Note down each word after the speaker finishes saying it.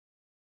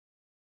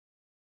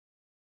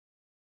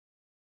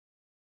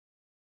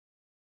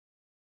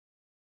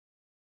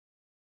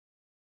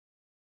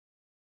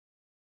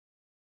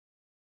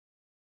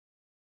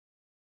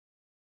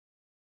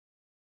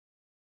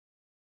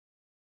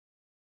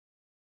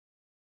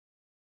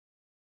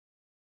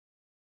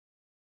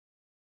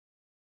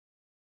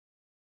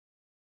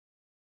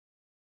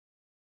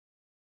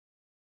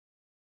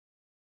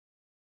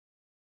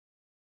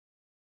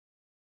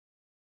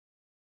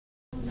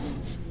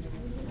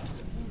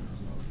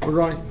All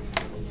right.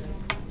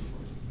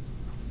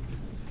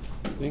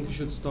 I think we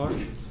should start.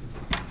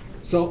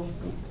 So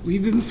we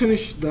didn't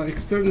finish the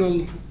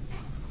external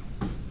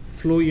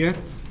flow yet.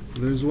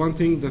 There is one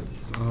thing that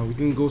we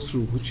didn't go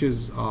through, which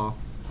is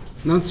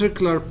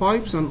non-circular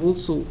pipes, and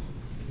also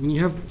when you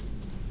have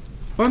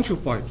a bunch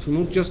of pipes, so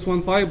not just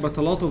one pipe, but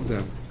a lot of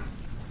them,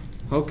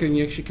 how can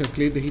you actually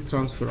calculate the heat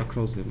transfer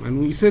across them?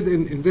 And we said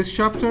in this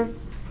chapter,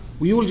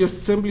 we will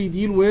just simply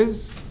deal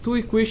with two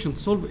equations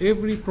to solve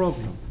every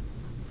problem.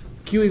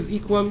 Q is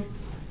equal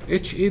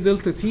HA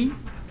delta T,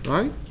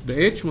 right? The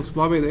H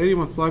multiplied by the area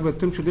multiplied by the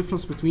temperature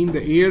difference between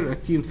the air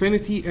at T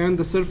infinity and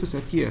the surface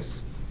at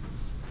Ts.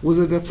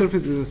 Whether that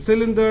surface is a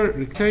cylinder,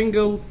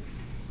 rectangle,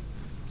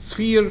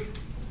 sphere,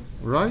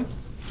 right?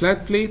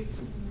 Flat plate.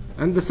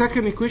 And the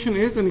second equation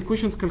is an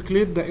equation to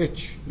calculate the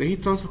H, the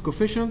heat transfer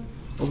coefficient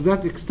of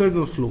that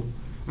external flow.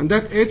 And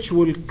that H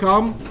will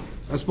come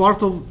as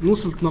part of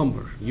Nusselt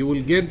number. You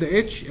will get the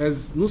H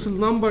as Nusselt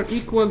number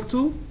equal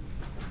to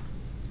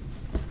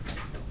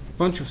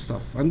bunch of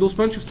stuff, and those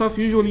bunch of stuff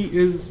usually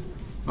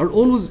are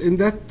always in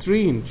that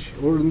range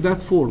or in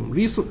that form.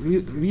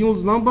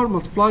 Reynolds number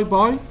multiplied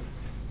by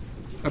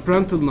a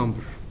Prandtl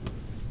number,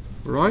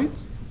 right?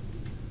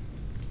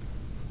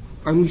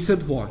 And we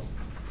said why?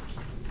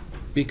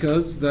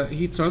 Because the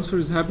heat transfer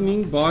is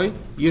happening by,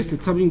 yes,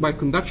 it's happening by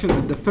conduction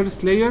at the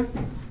first layer,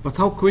 but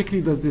how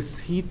quickly does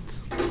this heat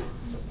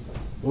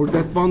or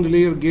that boundary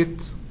layer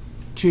get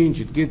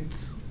changed,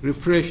 get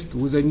refreshed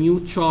with a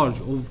new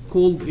charge of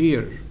cold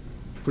air?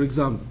 For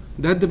example,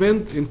 that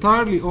depends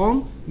entirely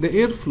on the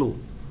airflow,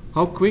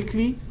 how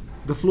quickly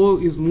the flow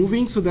is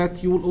moving, so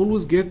that you will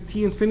always get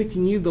T infinity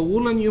near the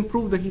wall and you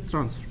improve the heat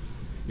transfer.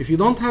 If you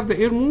don't have the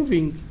air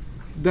moving,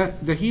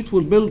 the heat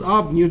will build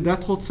up near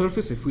that hot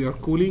surface if we are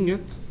cooling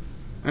it,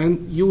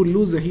 and you will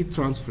lose the heat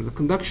transfer. The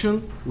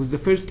conduction with the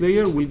first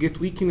layer will get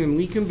weakened and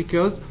weakened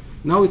because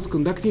now it's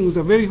conducting with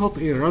a very hot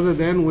air rather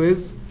than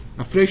with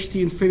a fresh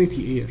T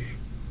infinity air.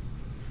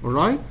 All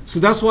right,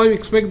 so that's why we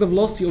expect the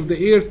velocity of the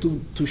air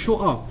to show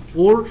up,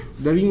 or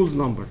the Reynolds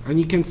number. And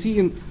you can see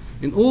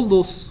in all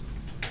those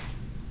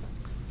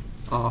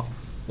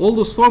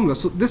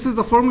formulas. So this is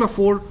the formula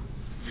for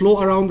flow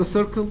around the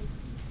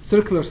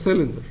circular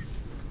cylinder,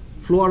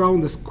 flow around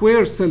the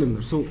square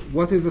cylinder. So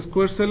what is a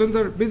square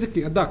cylinder?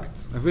 Basically a duct,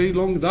 a very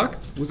long duct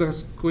with a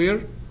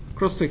square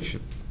cross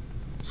section,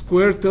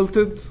 square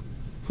tilted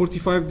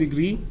 45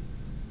 degree,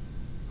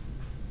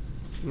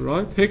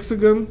 right?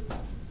 Hexagon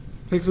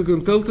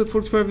tilted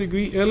 45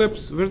 degree,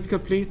 ellipse, vertical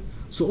plate.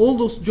 So all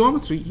those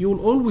geometry, you will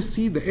always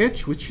see the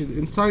H, which is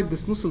inside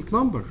this Nusselt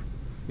number,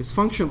 is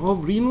function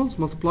of Reynolds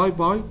multiplied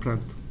by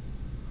Prandtl.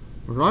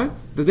 All right?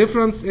 The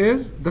difference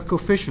is the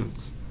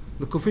coefficients.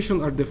 The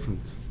coefficients are different.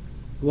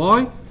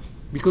 Why?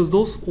 Because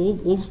all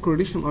those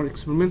correlations are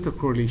experimental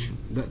correlation.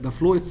 The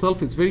flow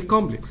itself is very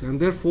complex, and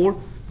therefore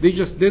they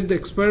just did the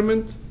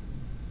experiment.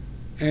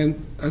 And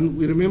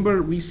we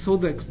remember we saw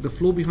the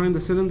flow behind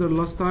the cylinder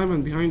last time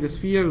and behind the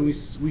sphere, and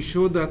we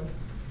showed that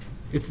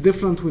it's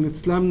different when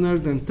it's laminar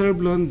than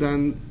turbulent,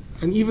 and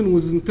even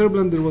within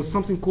turbulent there was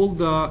something called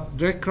the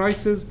drag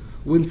crisis,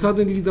 when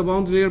suddenly the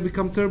boundary layer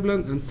became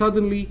turbulent and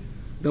suddenly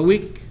the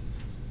wick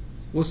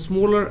was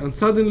smaller and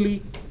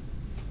suddenly,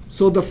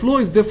 so the flow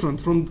is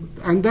different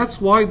and that's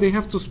why they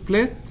have to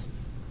split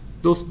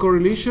those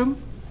correlation.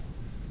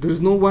 There is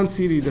no one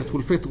series that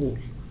will fit all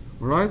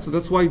right? So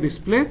that's why they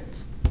split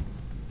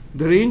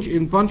the range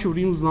in bunch of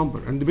Reynolds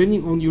number, and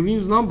depending on your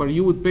Reynolds number,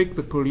 you would pick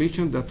the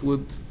correlation that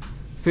would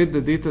fit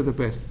the data the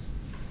best.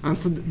 And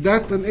so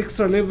that's an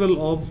extra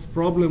level of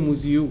problem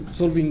with you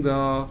solving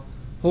the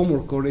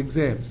homework or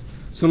exams.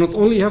 So not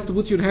only you have to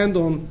put your hand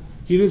on,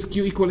 here is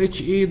Q equal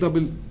HA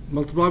double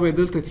multiplied by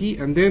delta T,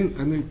 and then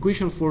an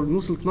equation for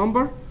Nusselt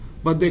number,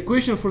 but the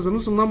equation for the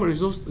Nusselt number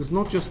is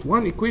not just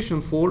one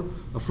equation for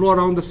a flow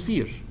around the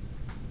sphere.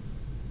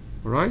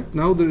 Right?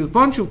 Now there is a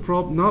bunch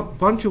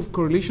of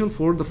correlation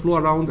for the flow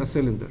around a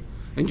cylinder,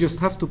 and you just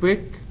have to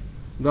pick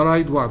the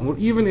right one. Or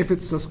even if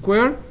it's a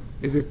square,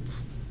 is it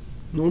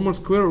normal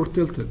square or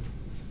tilted?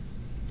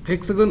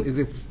 Hexagon, is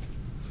it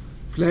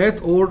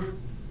flat or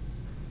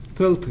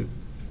tilted?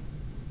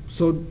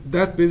 So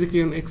that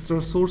basically an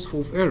extra source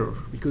of error,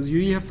 because you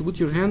really have to put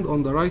your hand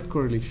on the right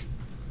correlation.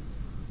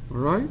 All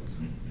right?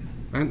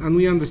 And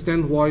we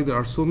understand why there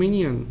are so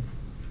many, and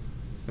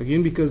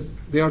again, because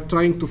they are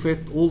trying to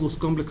fit all those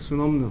complex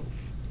phenomena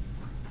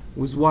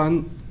with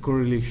one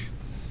correlation.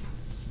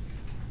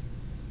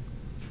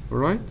 All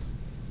right?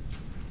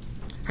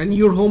 And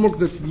your homework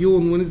that's due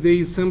on Wednesday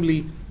is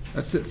simply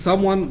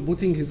someone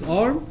putting his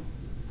arm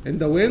in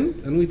the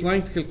wind, and we're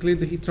trying to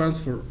calculate the heat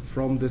transfer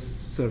from this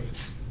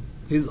surface.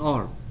 His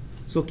arm.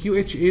 So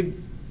QHA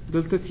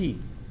delta T.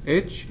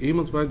 H, A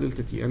multiplied by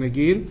delta T. And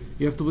again,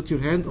 you have to put your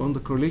hand on the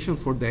correlation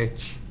for the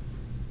H,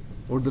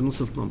 or the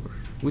Nusselt number.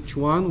 Which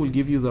one will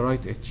give you the right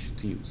H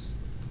to use,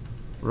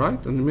 right?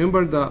 And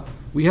remember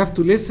we have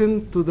to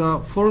listen to the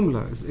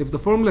formula. If the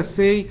formula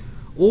say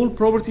all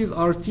properties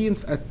are at T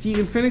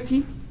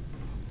infinity,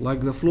 like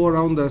the flow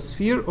around the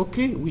sphere,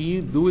 okay, we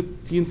do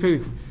it T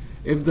infinity.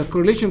 If the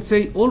correlation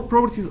say all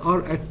properties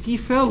are at T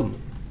film,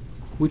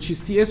 which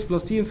is Ts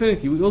plus T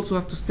infinity, we also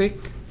have to stick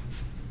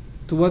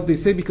to what they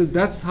say because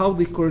that's how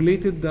they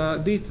correlated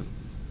the data.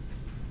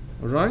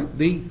 All right?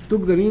 They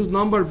took the Reynolds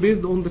number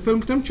based on the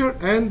film temperature,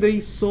 and they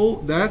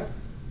saw that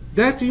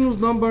that Reynolds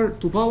number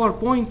to power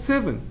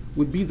 0.7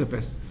 would be the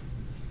best.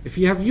 If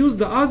you have used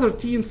the other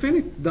T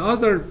infinity, the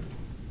other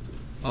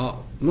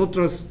not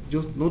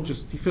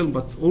just T film,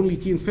 but only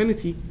T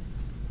infinity,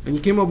 and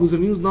you came up with a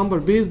Reynolds number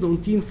based on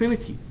T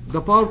infinity,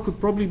 the power could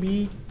probably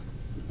be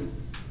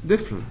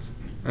different.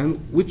 And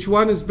which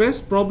one is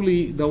best?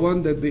 Probably the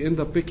one that they end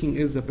up picking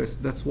is the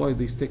best. That's why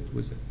they stick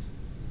with it.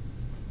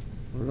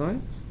 All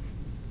right?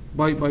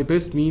 By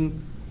best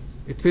mean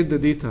it fit the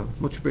data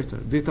much better.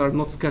 Data are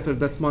not scattered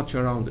that much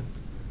around it.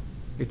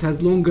 It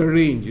has longer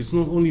range. It's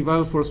not only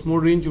valid for a small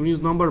range of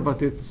Reynolds number,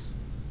 but it's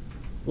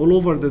all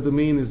over the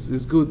domain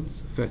is good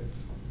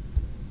fit.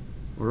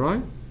 All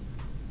right?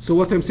 So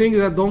what I'm saying is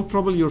that don't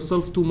trouble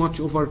yourself too much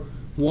over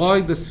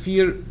why the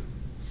sphere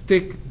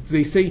stick,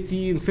 they say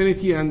T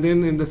infinity, and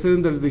then in the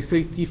cylinder they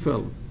say T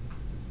film.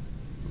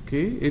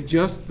 Okay? It's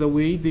just the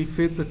way they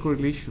fit the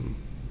correlation.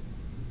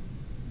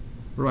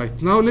 Right.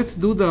 Now let's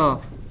do the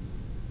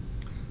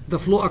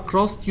flow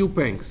across tube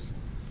banks.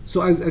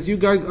 So as you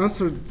guys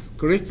answered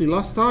correctly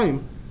last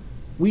time,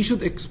 we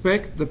should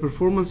expect the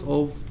performance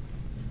of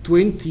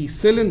 20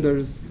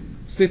 cylinders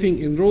sitting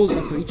in rows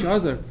after each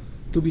other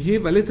to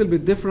behave a little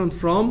bit different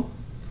from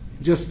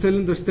just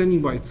cylinder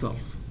standing by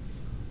itself,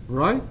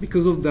 right?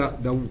 Because of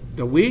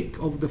the wake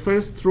of the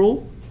first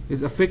row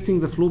is affecting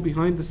the flow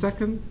behind the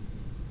second,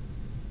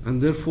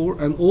 and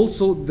therefore, and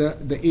also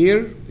the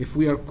air, if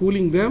we are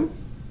cooling them,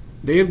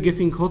 the air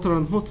getting hotter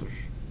and hotter,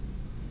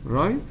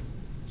 right?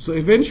 So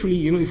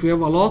eventually, if we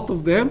have a lot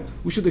of them,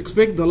 we should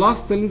expect the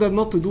last cylinder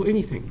not to do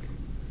anything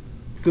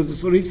because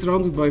it's already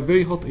surrounded by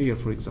very hot air,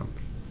 for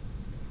example,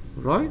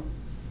 right?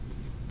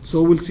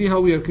 So we'll see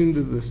how we are going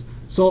to do this.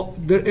 So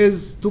there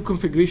is two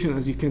configurations,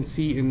 as you can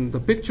see in the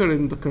picture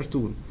and the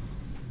cartoon.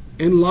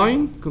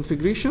 Inline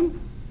configuration,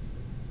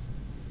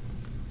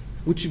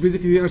 which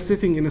basically they are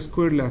sitting in a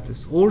square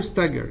lattice, or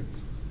staggered,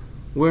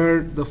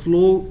 where the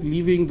flow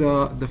leaving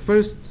the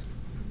first,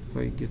 if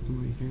I get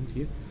my hand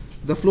here,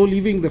 the flow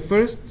leaving the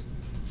first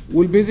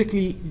will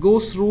basically go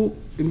through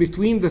in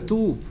between the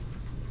two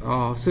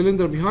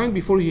cylinder behind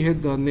before he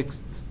hit the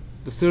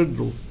third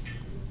row,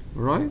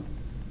 right?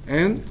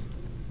 And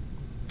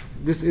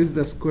this is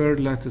the square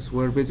lattice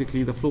where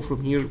basically the flow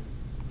from here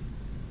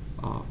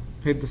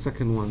hit the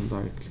second one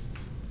directly.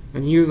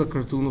 And here's a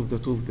cartoon of the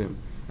two of them.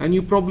 And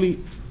you probably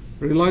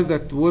realize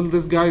that, well,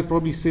 this guy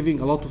probably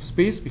saving a lot of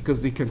space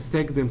because they can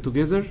stack them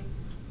together,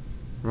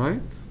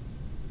 right?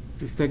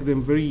 They stack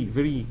them very,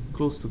 very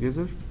close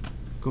together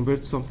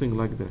compared to something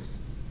like this.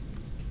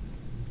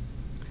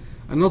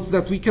 And notice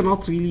that we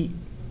cannot really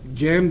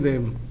jam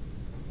them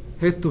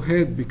head to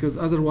head because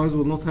otherwise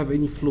we'll not have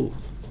any flow.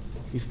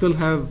 You still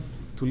have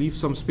to leave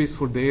some space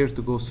for the air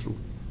to go through.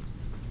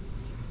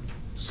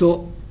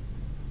 So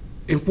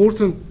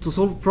important to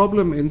solve a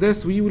problem in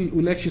this,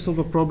 we'll actually solve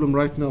a problem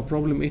right now,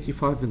 problem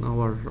 85 in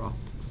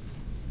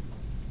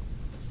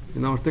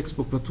our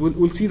textbook, but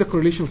we'll see the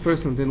correlation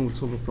first and then we'll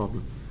solve a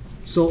problem.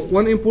 So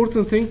one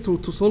important thing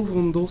to solve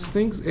on those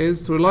things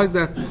is to realize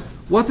that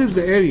what is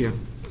the area?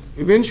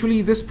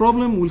 Eventually this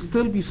problem will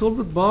still be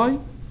solved by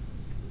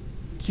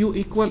Q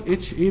equal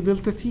HA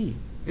delta T.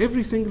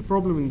 Every single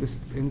problem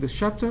in this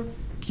chapter,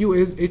 Q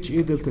is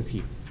HA delta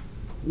T.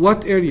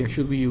 What area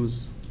should we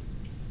use?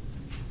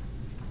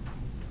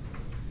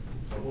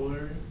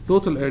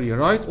 Total area,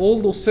 right?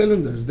 All those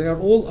cylinders, they are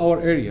all our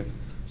area.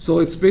 So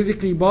it's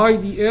basically by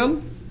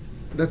dl,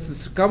 that's the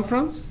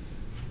circumference,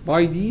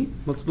 by d,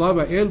 multiplied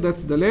by l,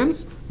 that's the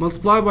length,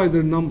 multiplied by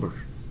their number,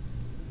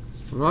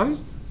 right?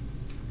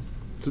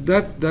 So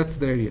that's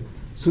the area.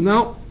 So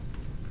now,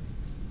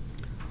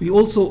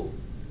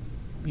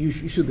 you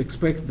should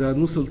expect the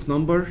Nusselt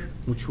number,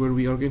 where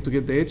we are going to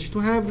get the H, to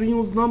have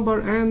Reynolds number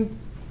and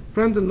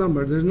Prandtl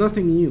number. There's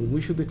nothing new.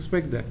 We should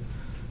expect that.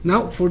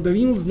 Now, for the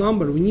Reynolds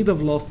number, we need a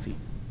velocity,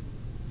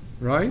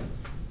 right?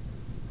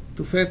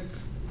 To fit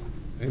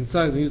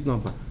inside the Reynolds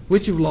number.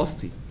 Which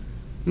velocity?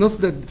 Notice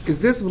that,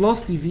 is this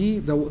velocity V,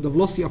 the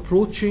velocity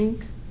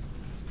approaching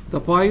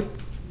the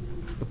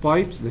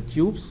pipes, the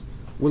tubes?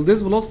 Will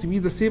this velocity be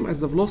the same as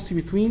the velocity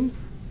between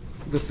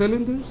the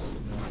cylinders?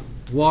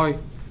 Why?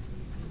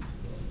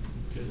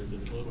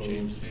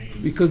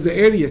 Because the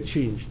area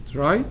changed,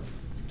 right?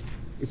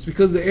 It's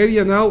because the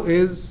area now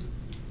is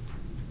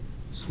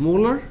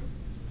smaller.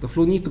 The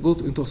flow needs to go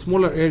into a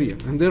smaller area,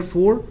 and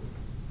therefore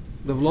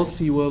the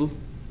velocity will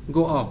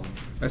go up,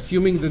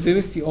 assuming the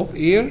density of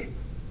air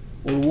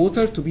or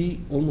water to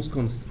be almost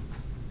constant.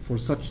 For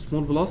such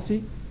small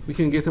velocity, we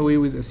can get away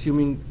with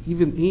assuming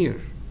even air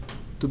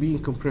to be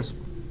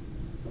incompressible.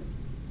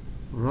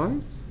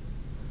 Right?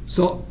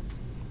 So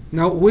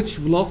now which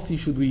velocity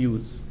should we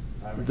use?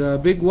 The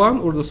big one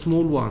or the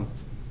small one?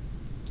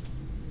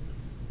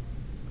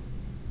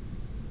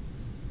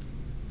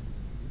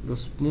 The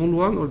small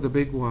one or the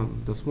big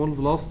one? The small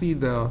velocity,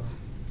 the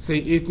say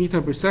 8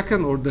 meter per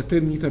second or the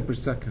 10 meter per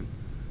second.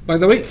 By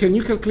the way, can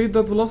you calculate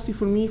that velocity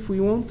for me if we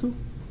want to?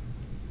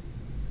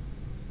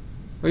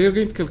 Or you're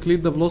going to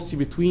calculate the velocity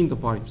between the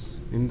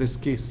pipes, in this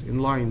case, in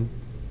line.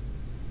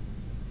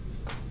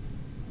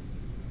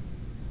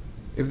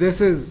 If this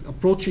is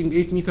approaching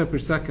 8 meter per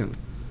second,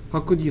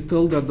 how could you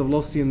tell that the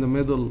velocity in the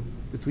middle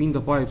between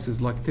the pipes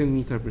is like 10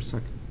 meter per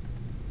second?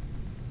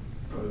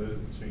 Oh,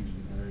 it's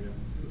changing area.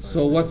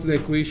 So what's the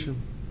equation?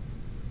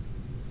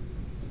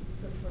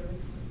 The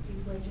fluids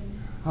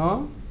equation. Huh?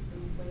 An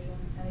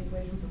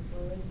equation for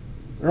fluids.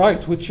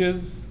 Right, which is?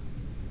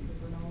 Is it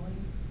Bernoulli?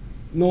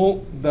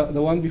 No,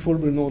 the one before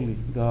Bernoulli.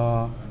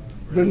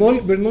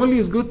 Bernoulli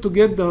is good to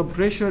get the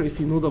pressure if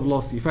you know the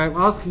velocity. If I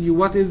ask you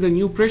what is the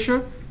new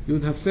pressure, you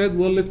would have said,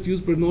 well, let's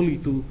use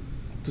Bernoulli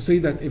to say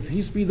that if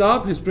he speed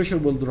up, his pressure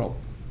will drop.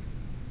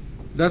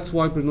 That's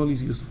why Bernoulli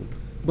is useful.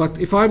 But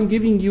if I'm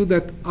giving you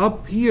that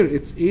up here,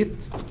 it's 8.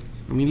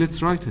 I mean,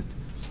 let's write it.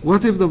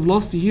 What if the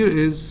velocity here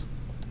is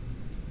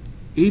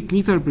 8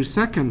 meter per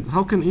second?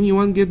 How can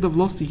anyone get the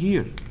velocity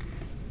here?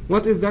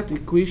 What is that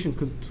equation,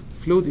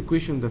 fluid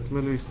equation that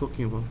Miller is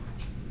talking about?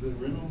 Is it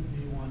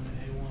Reynolds? A1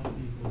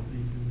 equals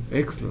V2.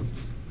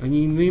 Excellent. And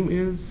your name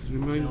is,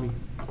 remind me.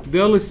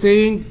 Dale is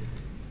saying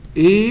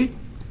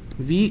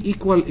AV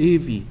equal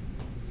AV.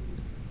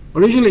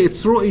 Originally,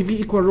 it's rho AV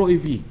equal rho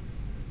AV.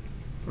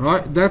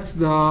 Right? That's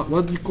the,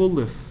 what do you call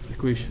this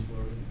equation?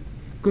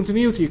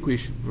 Continuity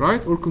equation,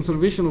 right? Or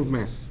conservation of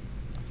mass.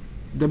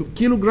 The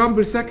kilogram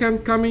per second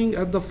coming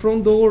at the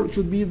front door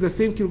should be the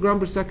same kilogram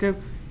per second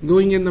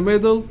going in the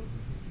middle,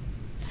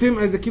 same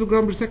as the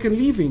kilogram per second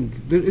leaving.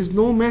 There is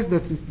no mass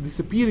that is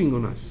disappearing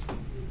on us,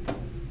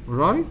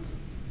 right?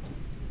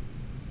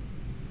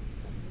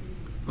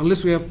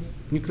 Unless we have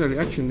nuclear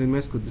reaction, then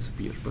mass could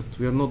disappear, but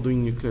we are not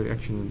doing nuclear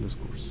reaction in this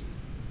course,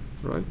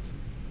 right?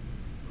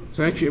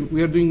 So actually,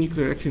 we are doing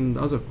nuclear reaction in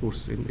the other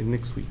course in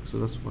next week, so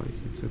that's why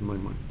it's in my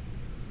mind.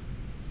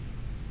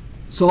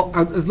 So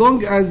as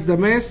long as the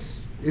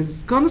mass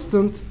is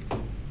constant,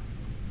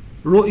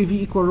 rho EV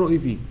equal rho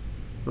EV,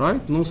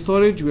 right? No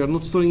storage, we are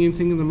not storing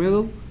anything in the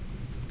middle.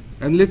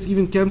 And let's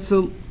even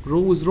cancel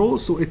rho with rho,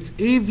 so it's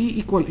AV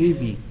equal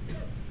AV,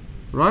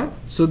 right?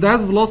 So that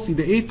velocity,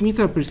 the 8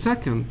 meter per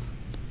second,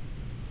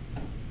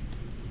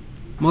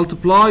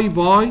 multiply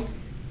by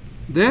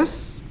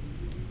this,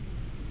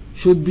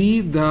 should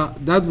be that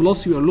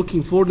velocity we are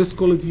looking for. Let's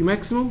call it V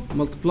maximum,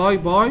 multiply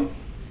by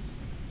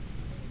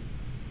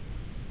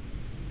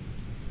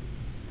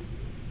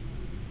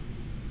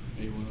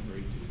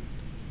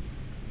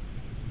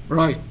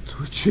right,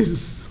 which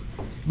is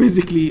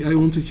basically, I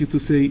wanted you to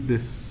say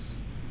this,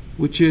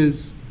 which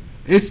is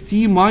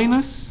ST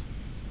minus,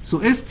 so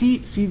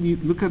ST, see,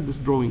 look at this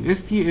drawing.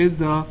 ST is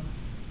the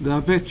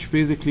pitch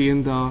basically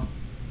in the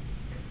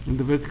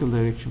vertical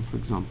direction, for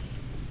example.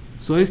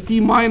 So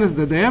ST minus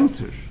the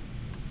diameter,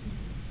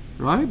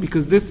 right?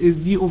 Because this is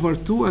D over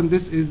 2 and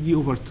this is D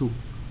over 2.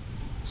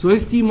 So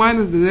ST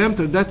minus the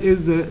diameter, that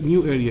is the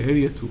new area,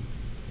 area 2,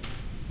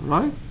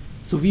 right?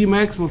 So V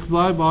max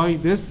multiplied by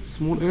this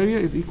small area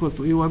is equal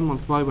to A1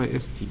 multiplied by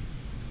ST.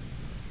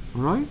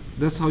 Alright?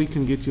 That's how you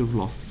can get your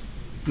velocity.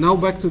 Now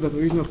back to the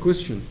original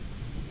question.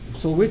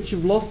 So which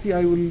velocity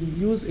I will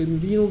use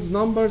in Reynolds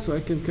number, so I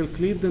can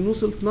calculate the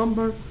Nusselt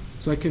number,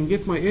 so I can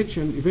get my H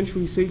and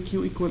eventually say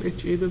Q equal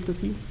HA delta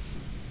T?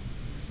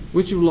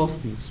 Which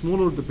velocity?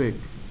 Small or the big?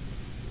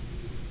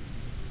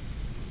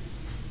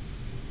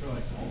 For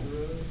like all the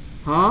rows,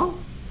 Huh?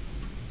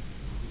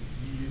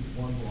 do you use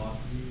one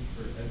velocity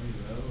for every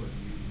row, or do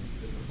you use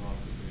different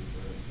velocity for each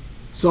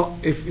row? So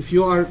if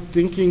you are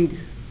thinking,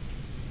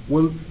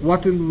 well,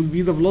 what will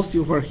be the velocity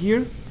over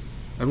here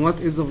and what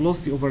is the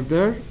velocity over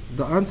there,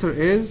 the answer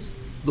is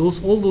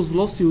all those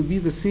velocity will be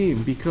the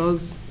same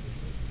because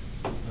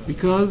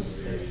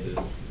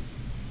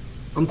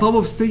on top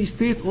of steady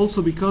state,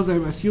 also because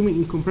I'm assuming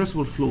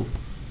incompressible flow,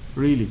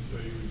 really. So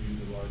you would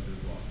use a larger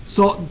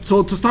velocity.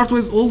 So to start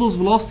with, all those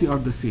velocity are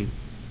the same,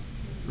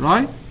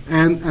 right?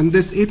 And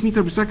this 8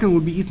 meter per second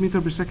will be 8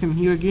 meter per second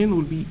here again,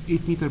 will be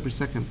 8 meter per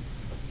second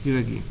here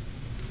again,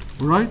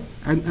 right?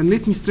 And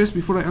let me stress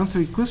before I answer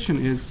your question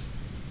is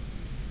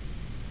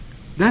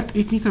that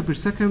 8 meter per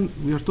second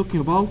we are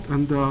talking about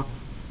and the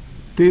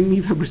 10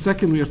 meter per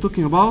second we are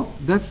talking about,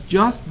 that's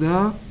just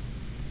the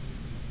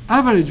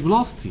average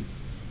velocity.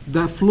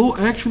 The flow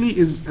actually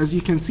is, as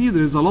you can see,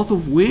 there is a lot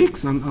of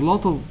wakes and a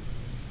lot of,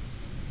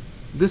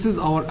 this is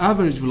our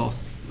average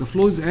velocity. The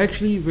flow is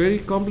actually very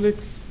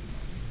complex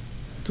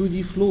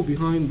 2D flow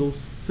behind those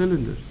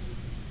cylinders.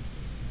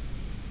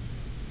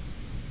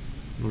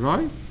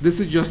 Right? This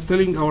is just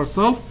telling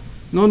ourselves,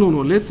 no,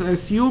 let's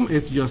assume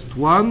it's just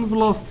one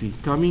velocity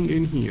coming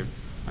in here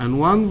and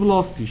one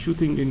velocity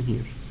shooting in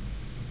here.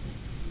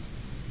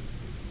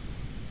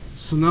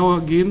 So now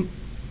again,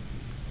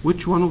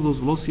 which one of those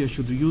velocity I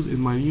should use in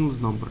my Reynolds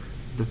number?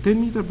 The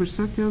 10 meter per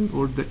second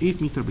or the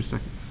 8 meter per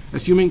second?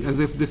 Assuming as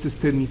if this is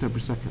 10 meter per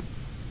second.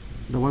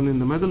 The one in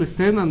the middle is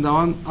 10 and the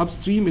one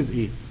upstream is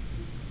 8.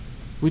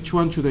 Which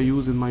one should I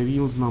use in my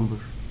Reynolds number?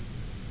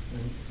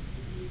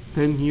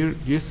 10 here,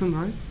 Jason,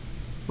 right?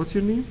 What's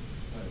your name?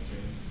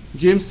 James.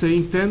 James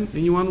saying 10.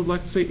 Anyone would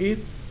like to say 8?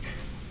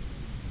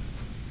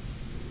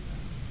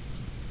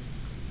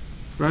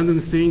 Brandon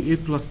is saying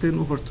 8 plus 10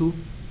 over 2.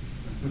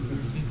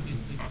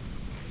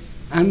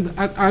 And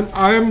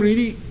I am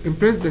really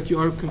impressed that you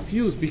are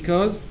confused,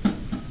 because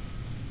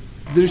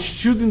there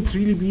shouldn't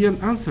really be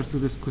an answer to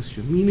this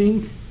question.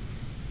 Meaning,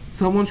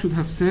 someone should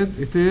have said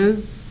it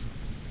is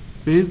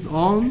based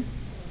on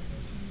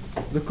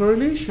the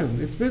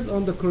correlation. It's based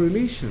on the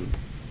correlation.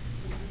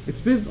 It's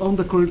based on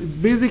the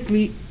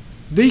basically,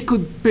 they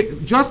could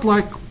pick, just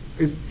like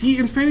is T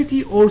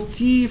infinity or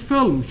T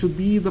film should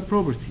be the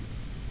property.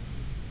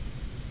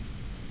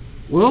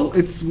 Well,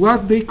 it's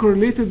what they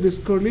correlated this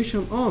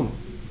correlation on.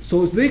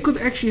 So they could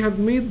actually have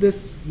made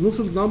this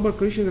Nusselt number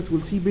correlation that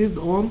we'll see based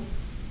on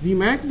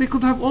Vmax. They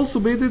could have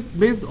also made it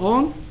based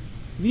on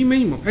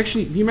Vminimum.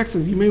 Actually, Vmax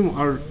and Vminimum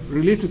are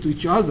related to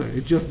each other.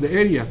 It's just the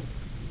area.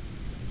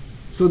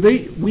 So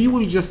we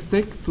will just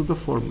stick to the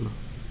formula.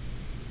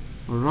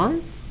 All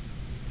right?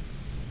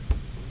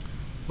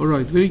 All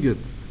right, very good.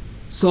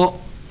 So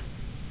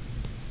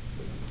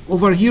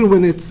over here,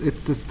 when it's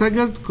a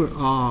staggered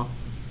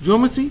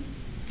geometry,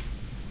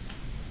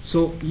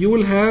 so you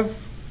will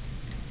have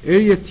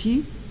area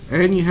T,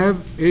 and you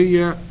have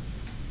area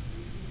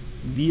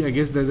D, I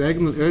guess the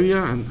diagonal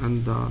area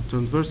and the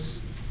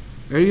transverse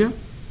area.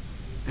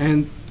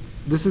 And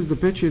this is the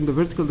pitch in the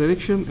vertical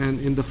direction and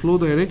in the flow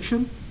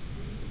direction.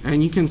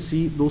 And you can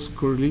see those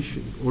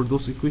correlation or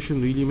those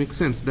equations really make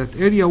sense. That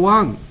area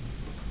 1,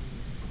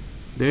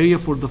 the area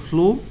for the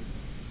flow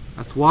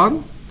at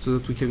 1, so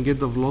that we can get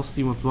the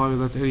velocity multiplied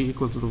with that area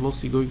equal to the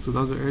velocity going to the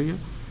other area.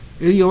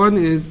 Area 1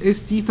 is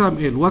ST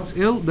times L. What's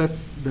L?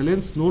 That's the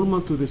length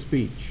normal to this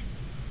page.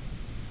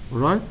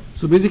 Alright?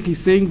 So basically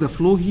saying the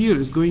flow here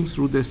is going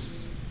through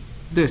this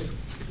disk,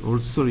 or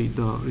sorry,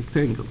 the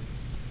rectangle.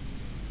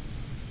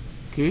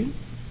 Okay?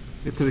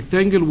 It's a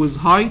rectangle with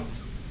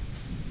height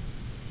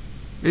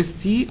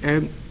ST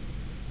and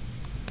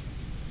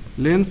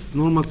length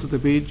normal to the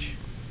page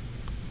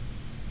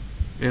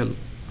L.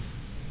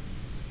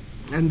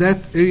 And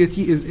that area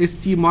T is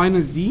ST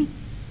minus D.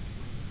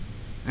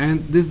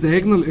 And this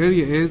diagonal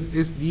area is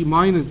SD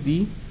minus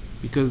D,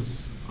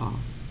 because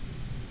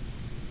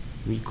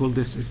we call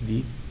this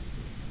SD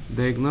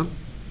diagonal.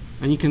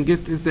 And you can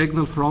get this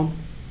diagonal from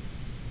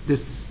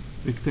this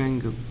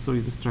rectangle, sorry,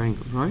 this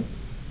triangle, right?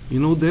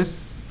 You know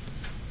this,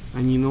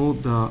 and you know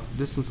the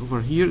distance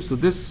over here. So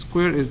this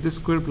square is this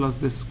square plus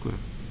this square,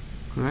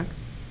 correct?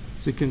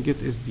 So you can get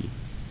SD,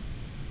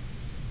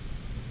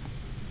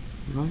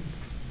 right?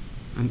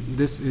 And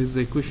this is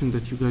the equation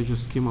that you guys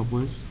just came up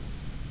with.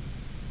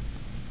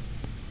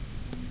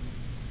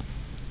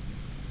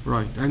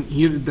 Right, and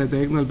here the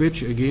diagonal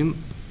pitch again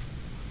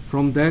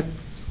from that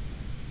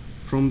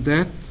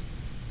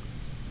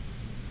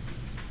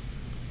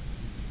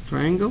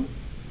triangle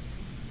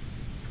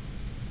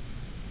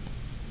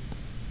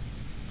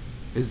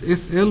is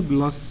SL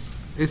plus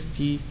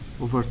ST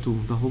over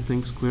 2, the whole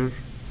thing square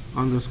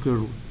under square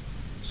root.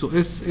 So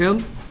SL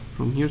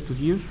from here to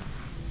here,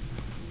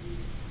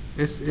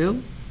 SL,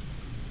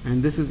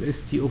 and this is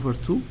ST over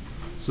 2.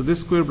 So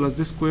this square plus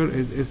this square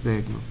is S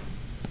diagonal.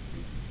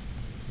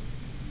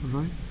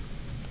 Right,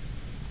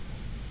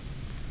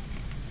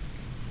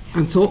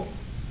 and so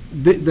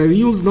the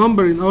Reynolds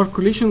number in our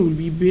correlation will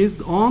be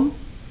based on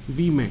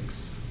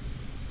Vmax.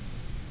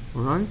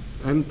 All right,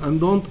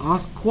 and don't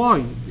ask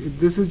why.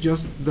 This is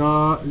just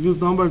the Reynolds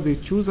number they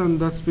choose, and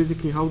that's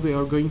basically how they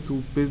are going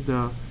to base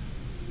the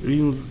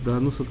Reynolds,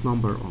 the Nusselt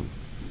number on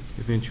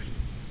eventually.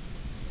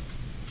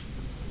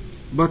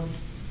 But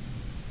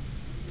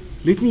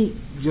let me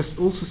just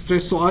also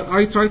stress. So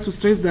I try to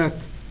stress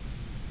that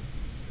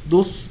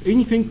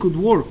anything could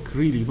work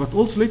really, but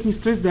also let me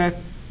stress that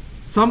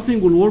something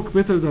will work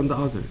better than the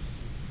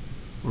others.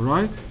 All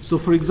right. So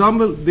for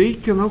example, they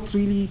cannot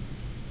really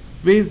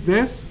base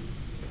this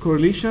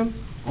correlation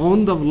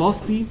on the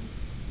velocity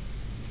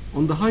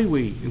on the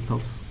highway in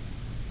Tulsa.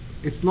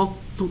 It's not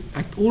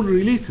at all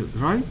related,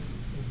 right?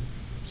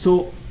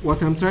 So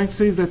what I'm trying to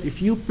say is that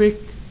if you pick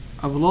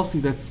a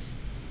velocity that's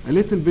a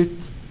little bit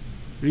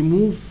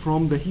removed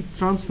from the heat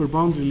transfer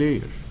boundary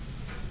layer,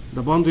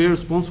 the boundary layer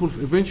responsible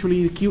for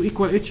eventually Q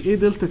equal HA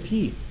delta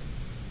T,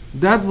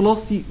 that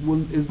velocity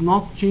is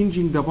not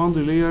changing the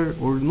boundary layer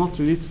or not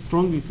related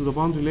strongly to the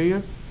boundary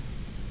layer,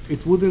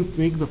 it wouldn't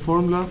make the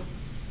formula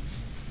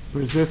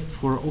persist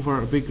for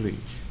over a big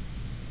range.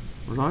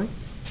 All right?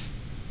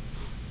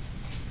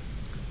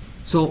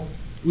 So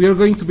we are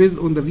going to base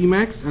on the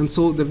Vmax, and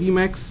so the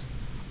Vmax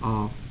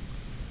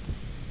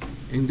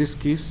in this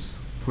case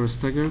for a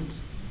staggered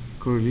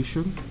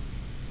correlation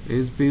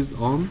is based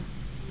on,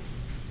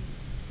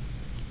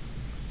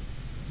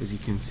 as you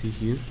can see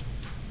here,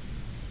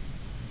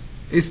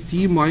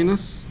 ST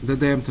minus the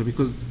diameter,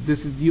 because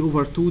this is d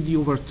over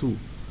 2.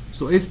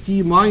 So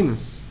ST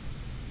minus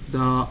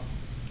the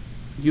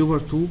d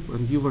over 2,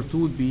 and d over 2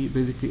 would be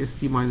basically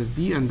ST minus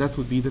d, and that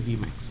would be the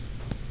Vmax.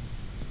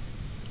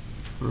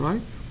 All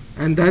right?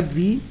 And that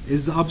V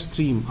is the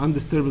upstream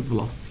undisturbed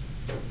velocity.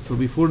 So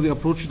before they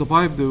approach the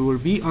pipe, they were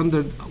V.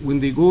 When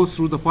they go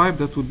through the pipe,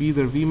 that will be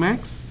their V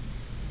max,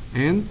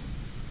 and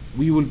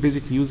we will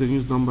basically use the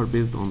Reynolds number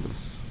based on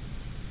this.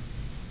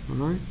 All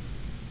right.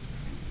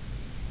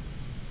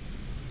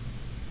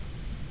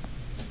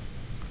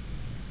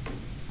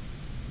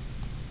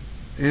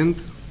 And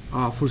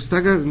for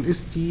staggered and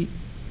SD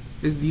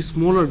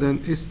smaller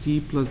than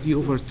ST plus D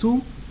over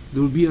 2,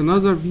 there will be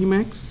another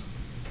Vmax,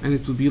 and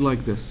it will be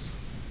like this.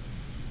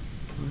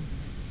 Right?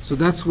 So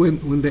that's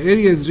when the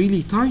area is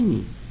really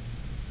tiny.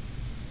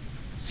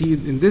 See,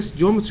 in this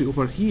geometry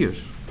over here,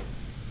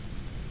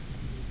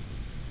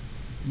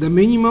 the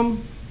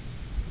minimum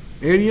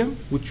area,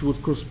 which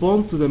would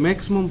correspond to the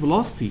maximum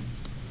velocity,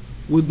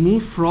 would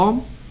move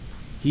from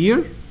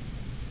here,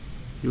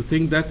 you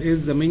think that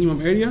is the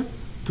minimum area,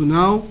 to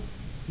now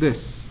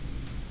this.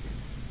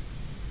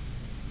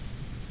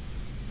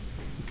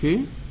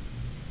 Okay?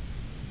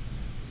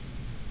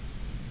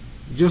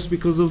 Just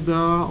because of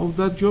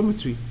that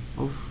geometry,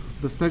 of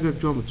the staggered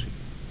geometry.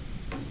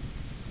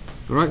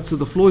 Right? So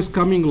the flow is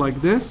coming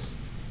like this,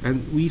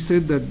 and we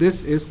said that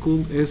this is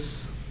called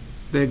S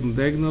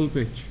diagonal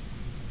pitch.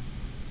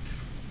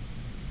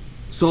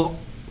 So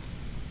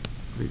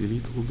I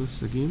delete all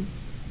this again.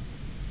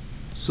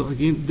 So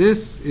again,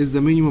 this is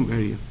the minimum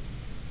area,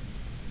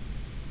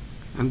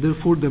 and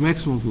therefore the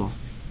maximum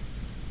velocity.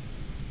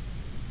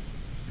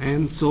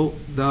 And so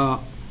the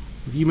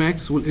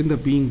Vmax will end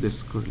up being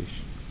this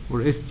correlation,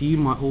 or ST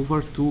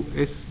over 2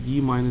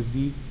 SD minus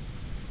D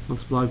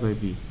multiplied by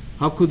V.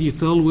 How could you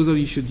tell whether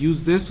you should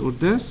use this or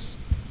this?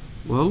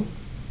 Well,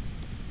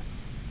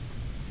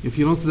 if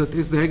you notice that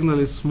S diagonal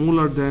is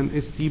smaller than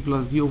ST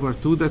plus D over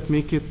 2, that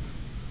make it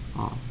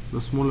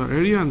the smaller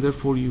area, and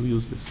therefore you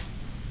use this.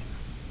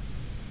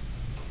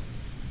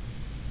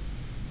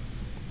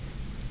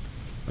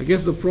 I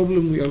guess the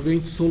problem we are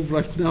going to solve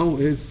right now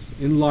is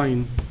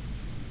inline.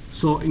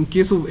 So in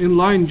case of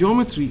inline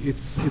geometry,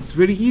 it's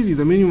very easy.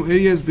 The minimum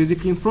area is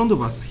basically in front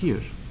of us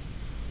here.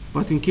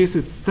 But in case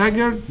it's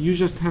staggered, you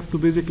just have to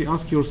basically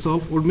ask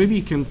yourself, or maybe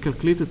you can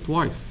calculate it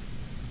twice,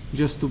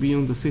 just to be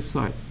on the safe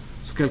side.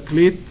 So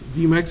calculate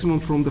V maximum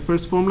from the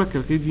first formula,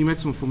 calculate V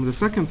maximum from the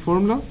second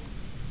formula,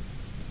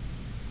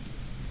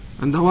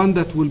 and the one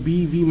that will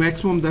be V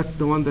maximum, that's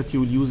the one that you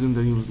will use in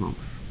the Reynolds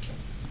number.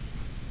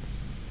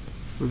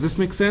 Does this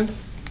make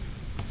sense?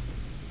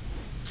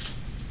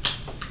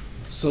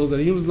 So the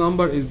Reynolds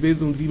number is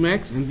based on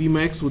Vmax, and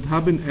Vmax would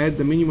happen at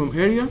the minimum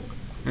area,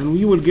 and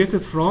we will get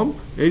it from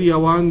area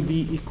 1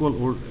 V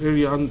equal, or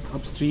area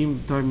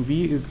upstream time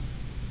V is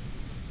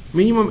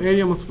minimum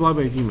area multiplied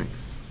by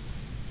Vmax.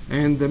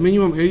 And the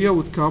minimum area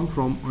would come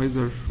from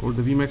either, or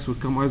the Vmax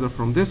would come either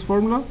from this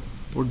formula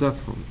or that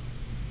formula.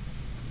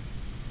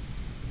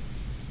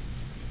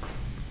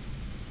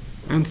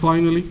 And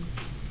finally,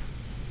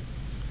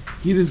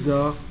 here is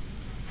a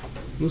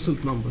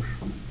Nusselt number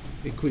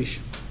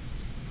equation,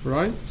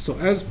 right? So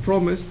as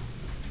promised,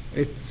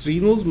 it's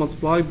Reynolds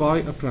multiplied by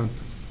a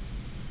Prandtl,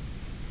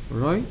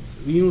 right?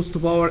 Reynolds to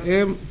power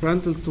m,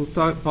 Prandtl to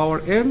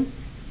power n,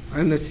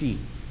 and a c.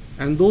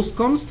 And those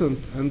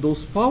constants and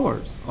those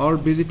powers are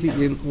basically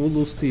in all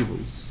those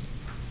tables.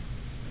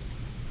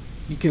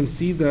 You can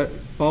see the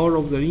power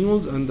of the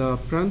Reynolds and the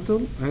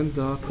Prandtl and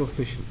the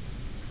coefficient.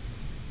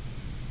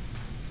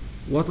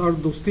 What are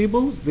those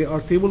tables? They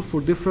are tables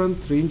for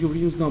different range of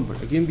Reynolds number.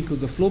 Again, because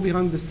the flow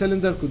behind the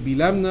cylinder could be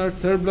laminar,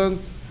 turbulent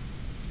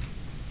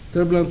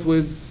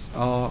with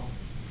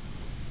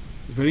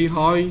very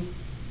high,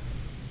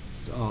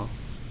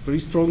 very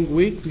strong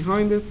weight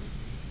behind it.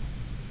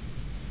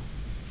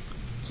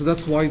 So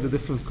that's why the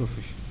different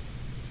coefficient.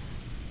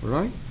 All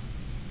right?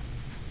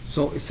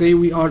 So say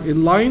we are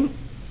in line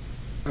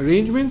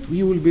arrangement,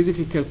 we will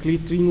basically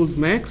calculate Reynolds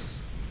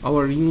max,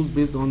 our Reynolds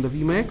based on the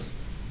Vmax,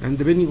 and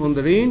depending on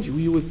the range,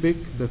 we will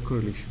pick the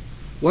correlation.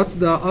 What's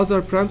the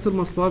other Prandtl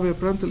multiplied by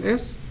Prandtl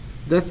S?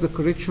 That's the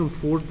correction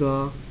for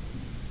the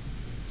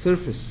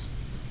surface,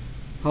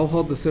 how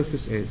hot the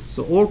surface is.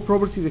 So all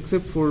properties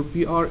except for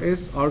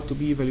PRS are to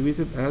be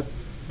evaluated at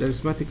the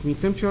arithmetic mean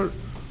temperature,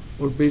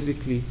 or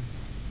basically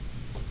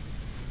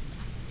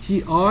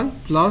Ti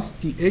plus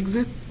T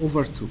exit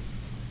over 2.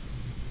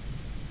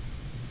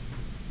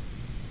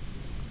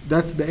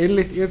 That's the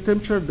inlet air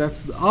temperature,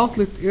 that's the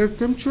outlet air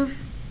temperature,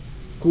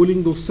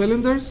 cooling those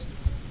cylinders,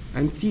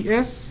 and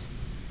Ts,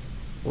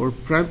 or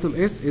Prandtl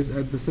S, is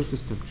at the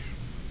surface temperature.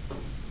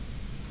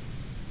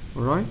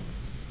 All right?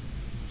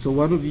 So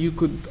one of you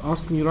could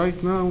ask me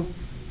right now,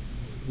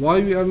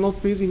 why we are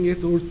not basing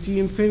it on T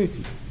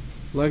infinity,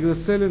 like the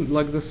cylinder,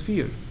 like the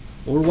sphere,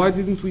 or why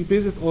didn't we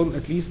base it on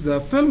at least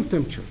the film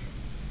temperature,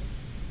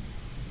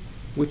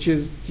 which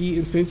is T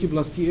infinity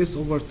plus Ts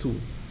over 2.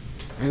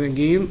 And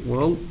again,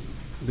 well,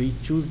 they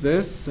choose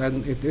this,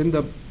 and it end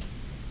up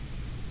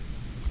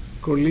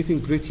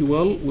correlating pretty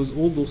well with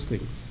all those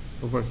things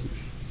over here.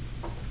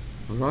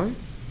 All right?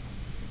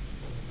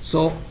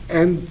 So,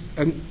 and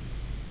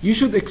you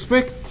should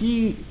expect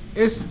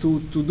Ts to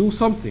do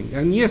something,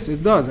 and yes,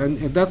 it does, and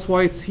that's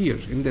why it's here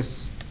in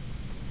this.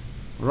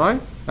 All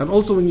right? And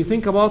also, when you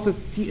think about it,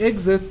 T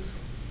exit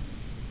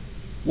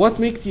What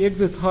make T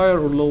exit higher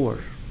or lower?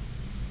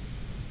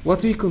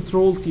 What we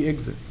control T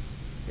exit?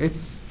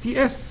 It's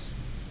TS.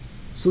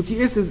 So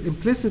TS is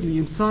implicitly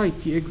inside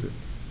T exit.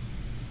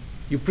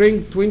 You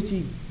bring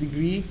 20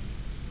 degree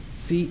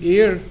C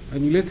air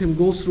and you let him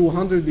go through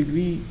 100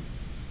 degree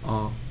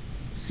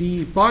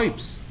C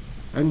pipes,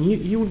 and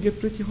he will get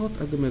pretty hot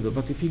at the middle.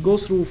 But if he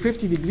goes through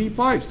 50 degree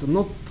pipes and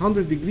not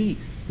 100 degree,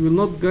 he will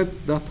not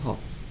get that hot.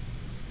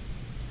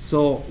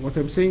 So what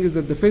I'm saying is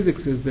that the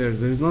physics is there.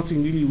 There is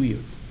nothing really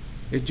weird.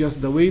 It's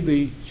just the way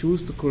they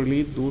choose to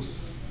correlate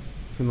those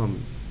phenomena.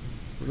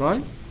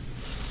 Right?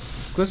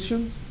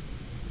 Questions?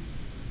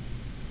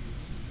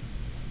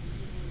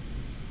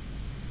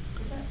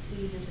 Is that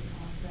C just a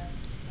constant?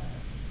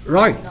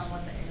 Right. Depending on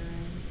what the error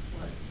is,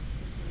 what the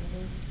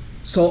fluid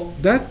is? So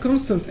that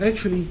constant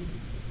actually,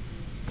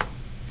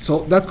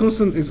 so that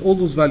constant is all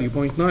those values,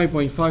 0.9,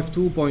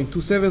 0.52,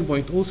 0.27,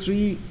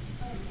 0.03,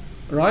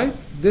 right?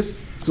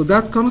 So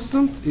that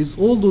constant is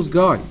all those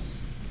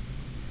guys,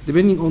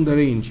 depending on the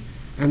range.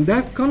 And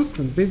that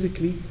constant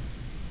basically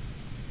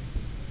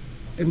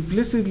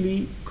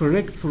implicitly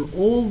correct for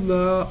all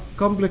the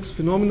complex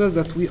phenomena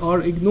that we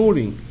are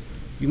ignoring.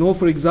 You know,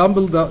 for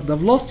example, the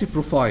velocity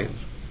profile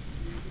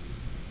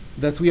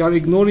that we are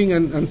ignoring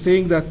and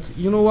saying that,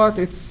 you know what,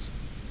 let's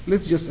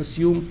just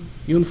assume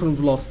uniform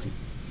velocity.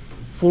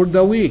 For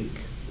the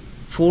wake,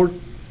 for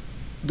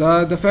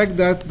the fact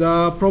that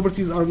the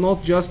properties are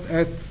not just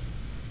at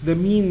the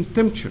mean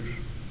temperature,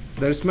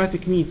 the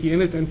arithmetic mean, T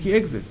inlet and T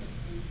exit.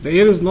 The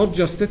air is not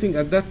just sitting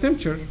at that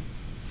temperature,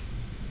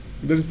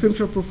 there is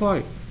temperature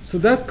profile. So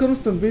that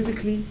constant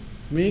basically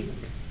make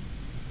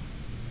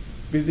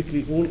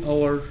all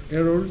our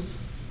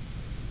errors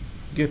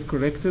get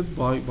corrected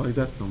by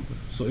that number.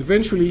 So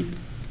eventually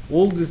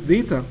all this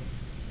data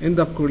end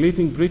up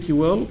correlating pretty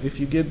well if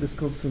you get this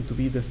constant to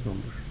be this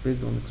number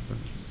based on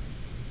experiments.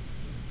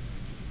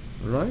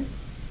 Right?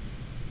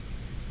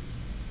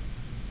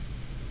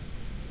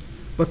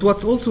 But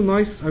what's also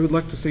nice, I would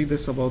like to say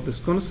this about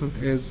this constant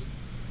is,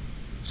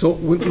 so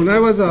when I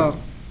was a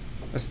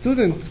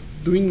student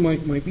doing my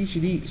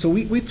PhD, so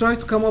we try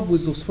to come up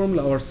with those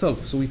formula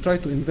ourselves. So we try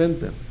to invent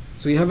them.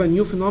 So you have a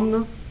new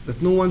phenomena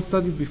that no one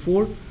studied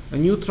before,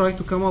 and you try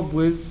to come up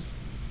with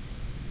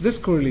this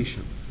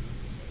correlation.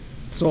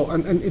 So,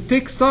 and it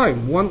takes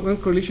time. One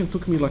correlation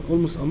took me like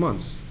almost a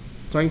month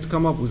trying to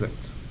come up with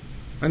it.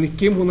 And it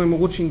came when I'm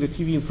watching the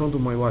TV in front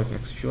of my wife,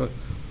 actually.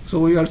 So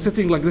we are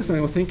sitting like this, and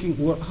I was thinking,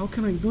 well, how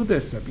can I do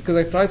this? Because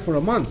I tried for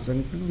a month,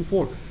 and it didn't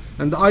work.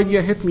 And the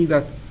idea hit me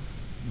that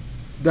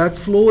that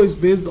flow is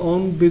based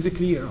on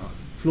basically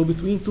flow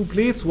between two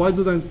plates. Why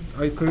didn't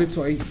I correlate?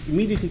 So I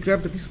immediately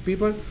grabbed a piece of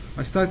paper,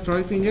 I started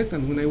writing it,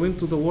 and when I went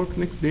to the work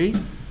next day,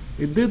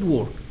 it did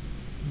work.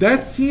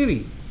 That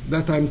theory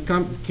that I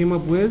came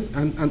up with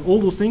and all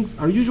those things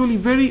are usually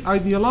very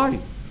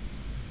idealized.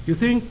 You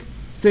think,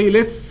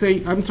 let's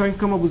say I'm trying to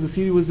come up with a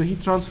theory with the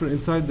heat transfer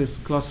inside this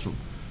classroom.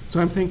 So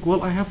I'm thinking,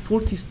 well, I have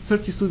 30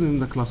 students in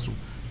the classroom.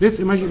 Let's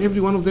imagine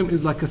every one of them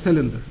is like a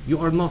cylinder. You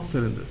are not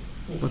cylinders,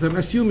 but I'm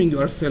assuming you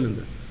are a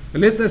cylinder.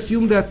 And let's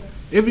assume that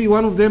every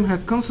one of them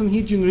had constant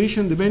heat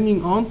generation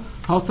depending on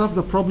how tough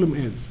the problem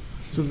is.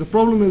 So if the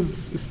problem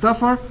is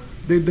tougher,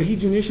 the heat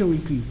generation will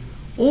increase.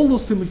 All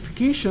those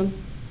simplification,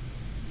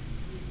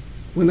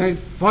 when I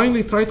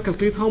finally try to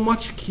calculate how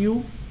much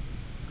Q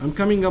I'm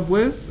coming up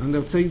with, and I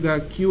would say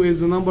that Q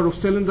is the number of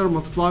cylinder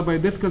multiplied by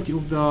difficulty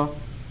of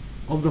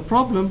the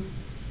problem,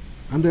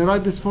 and I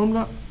write this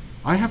formula,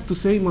 I have to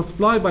say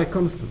multiply by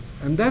constant.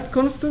 And that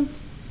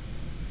constant,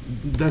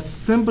 the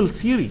simple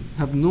theory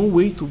have no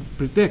way to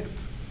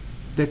predict.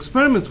 The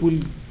experiment will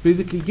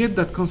basically get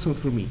that constant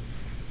for me.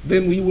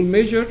 Then we will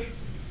measure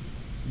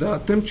the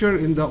temperature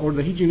or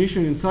the heat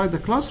generation inside the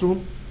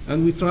classroom,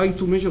 and we try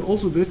to measure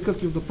also the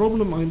difficulty of the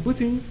problem I'm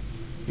putting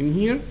in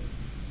here.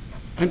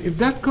 And if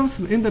that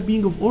constant ends up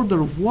being of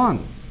order of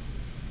 1,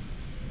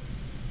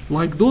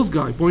 like those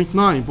guys,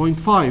 0.9,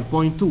 0.5,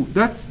 0.2,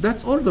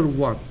 that's order of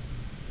 1.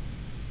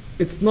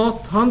 It's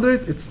not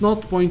 100, it's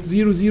not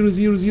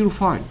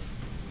 0.00005.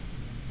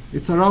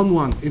 It's around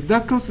 1. If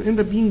that constant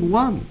ends up being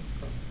 1,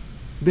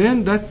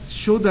 then that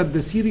shows that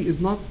the theory is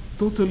not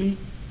totally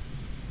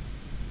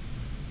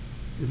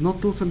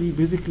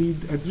basically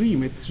a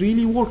dream. It's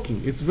really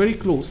working. It's very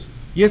close.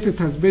 Yes, it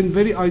has been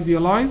very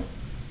idealized,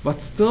 but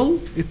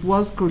still it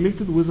was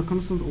correlated with a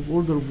constant of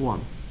order of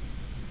 1.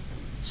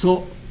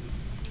 So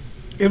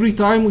every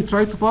time we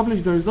try to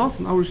publish the results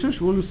in our research,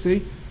 we always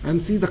say,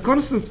 and see the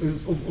constant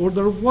is of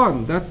order of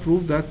 1. That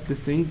proves that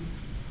this thing,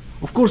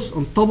 of course,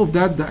 on top of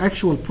that, the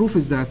actual proof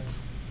is that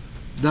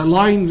the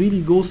line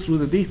really goes through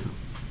the data,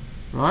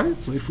 right?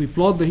 So if we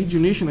plot the heat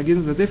generation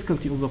against the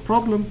difficulty of the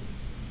problem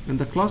in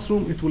the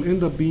classroom, it will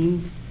end up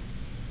being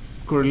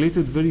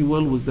correlated very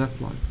well with that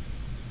line,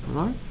 all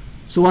right?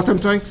 So what I'm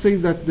trying to say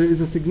is that there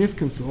is a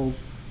significance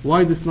of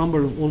why this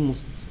number of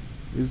almost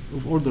is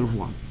of order of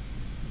 1,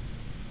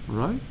 all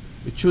right?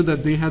 It showed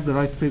that they had the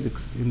right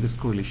physics in this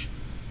correlation.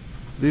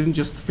 They didn't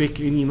just fake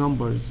any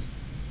numbers.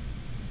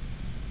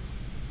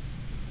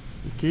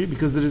 Okay,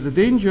 because there is a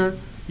danger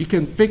You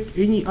can pick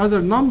any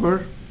other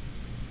number,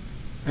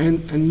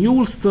 and you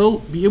will still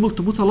be able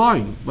to put a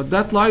line, but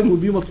that line will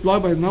be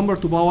multiplied by a number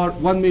to power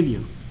 1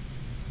 million.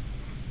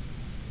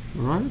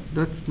 All right?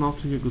 That's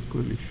not really a good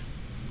correlation.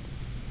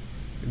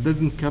 It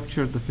doesn't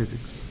capture the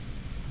physics.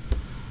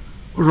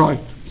 All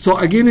right. So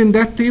again, in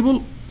that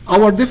table,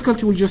 our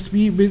difficulty will just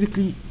be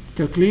basically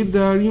calculate the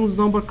Reynolds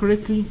number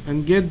correctly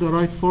and get the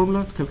right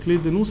formula to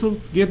calculate the Nusselt,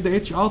 get the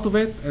H out of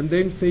it, and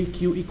then say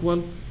Q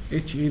equal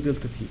HA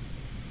delta T.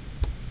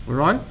 All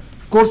right?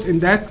 Of course, in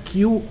that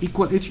Q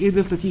equal HA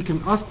delta T, you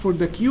can ask for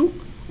the Q,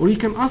 or you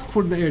can ask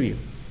for the area,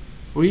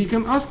 or you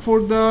can ask for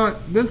the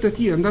delta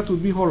T, and that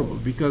would be horrible,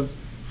 because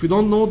if we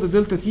don't know the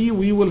delta T,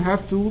 we will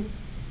have to.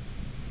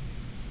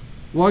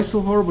 Why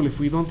so horrible if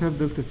we don't have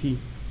delta T?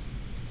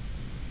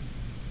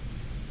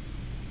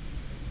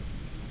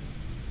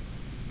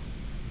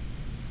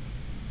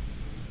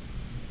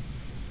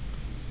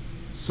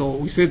 So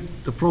we said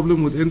the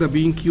problem would end up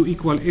being Q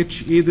equal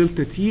HA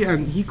delta T,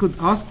 and he could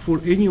ask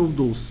for any of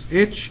those,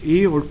 H,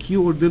 A, or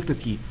Q, or delta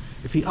T.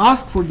 If he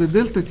asked for the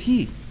delta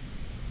T,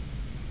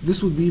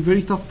 this would be a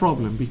very tough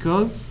problem,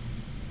 because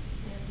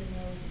You have to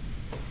know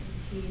the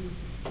T's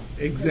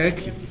to.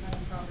 Exactly. to find the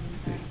properties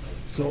back.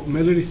 so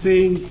Miller is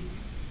saying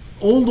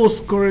all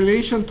those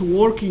correlation to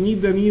work, you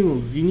need the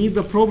Reynolds, you need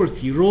the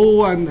property,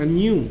 rho and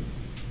nu.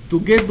 To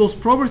get those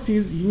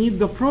properties, you need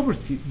the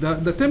property,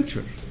 the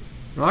temperature,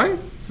 right?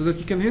 So that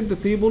you can hit the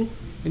table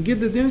and get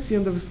the density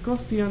and the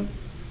viscosity. And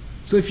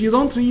so if you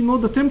don't really know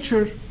the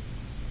temperature,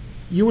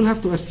 you will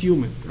have to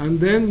assume it, and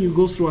then you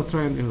go through a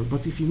trial and error.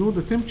 But if you know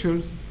the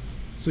temperatures,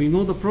 so you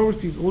know the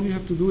properties, all you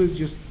have to do is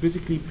just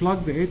basically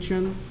plug the H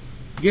in,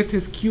 get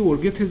his Q or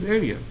get his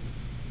area,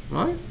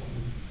 right?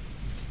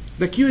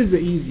 The Q is the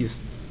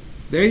easiest.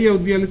 The area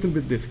would be a little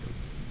bit difficult,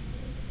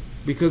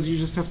 because you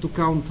just have to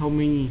count how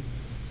many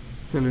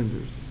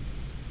cylinders.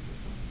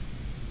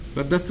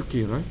 But that's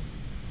okay, right?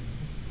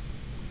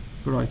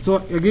 Right. So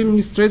again,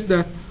 we stress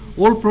that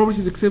all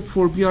properties except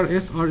for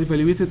BRS are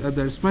evaluated at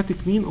the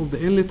arithmetic mean of the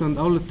inlet and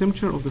outlet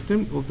temperature of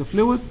the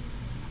fluid,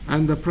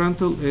 and the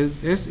Prandtl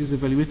is S is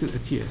evaluated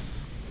at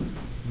TS.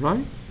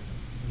 Right?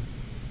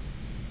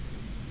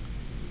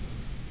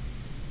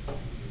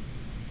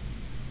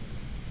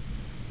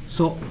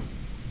 So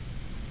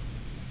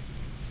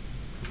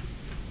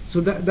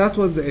that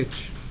was the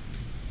H.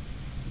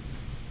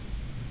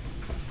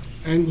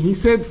 And he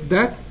said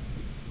that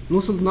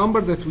Nusselt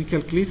number that we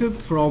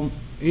calculated from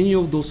any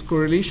of those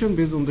correlation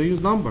based on the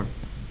Reynolds number,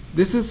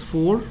 this is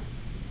for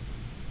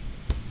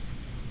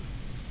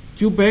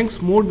tube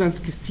banks more than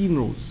 16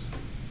 rows.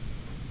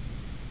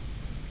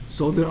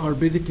 So there are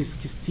basically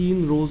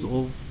 16 rows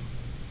of.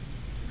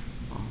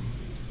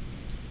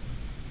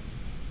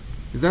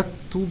 Is that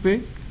too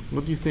big?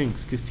 What do you think?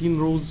 16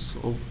 rows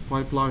of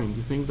pipeline. Do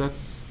you think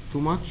that's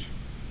too much,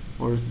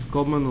 or it's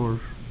common, or?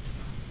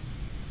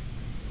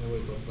 Oh,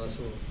 wait, those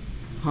vessels.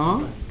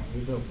 Huh?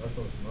 We build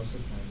vessels most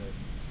of the time, they're in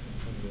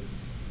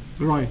hundreds.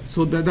 Right.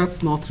 So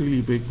that's not really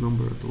a big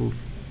number at all.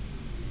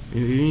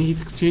 In any heat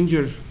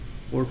exchanger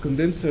or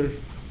condenser,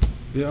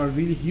 there are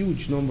really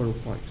huge number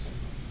of pipes.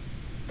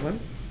 Right?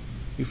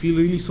 You feel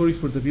really sorry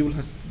for the people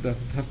that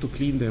have to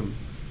clean them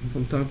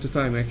from time to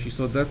time, actually.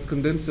 So that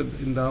condenser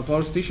in the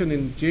power station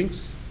in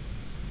Jenks,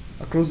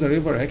 across the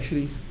river,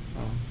 actually,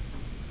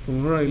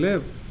 from where I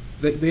live,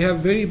 they have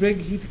very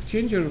big heat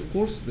exchanger, of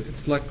course.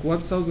 It's like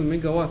 1,000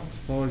 megawatt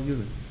power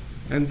unit.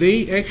 And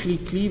they actually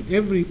clean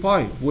every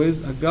pipe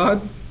with a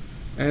gun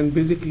and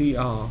basically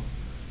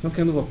some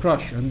kind of a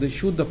brush. And they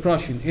shoot the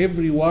brush in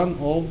every one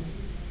of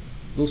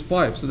those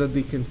pipes so that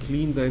they can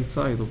clean the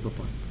inside of the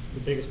pipe.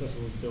 The biggest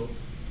vessel we've built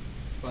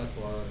by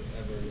far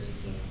ever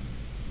is,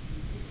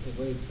 it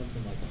weighed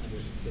something like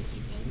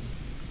 150 tons,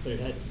 but it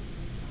had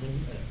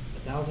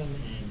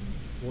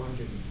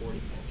 1,440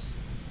 pipes.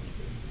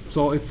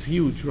 So it's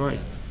huge, right?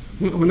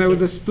 Yeah. When I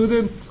was a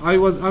student,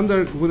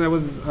 when I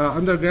was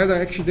undergrad, I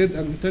actually did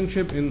an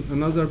internship in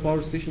another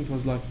power station. It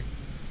was like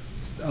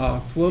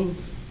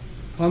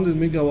 1,200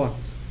 megawatt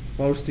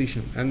power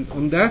station, and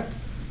on that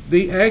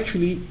they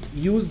actually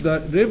used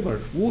the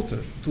river water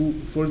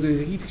for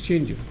the heat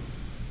exchanger,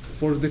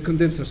 for the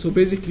condenser. So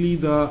basically,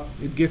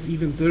 it gets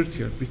even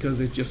dirtier because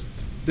it's just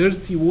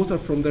dirty water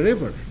from the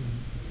river,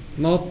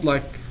 not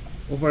like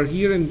over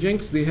here in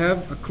Jenks. They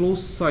have a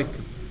closed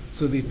cycle.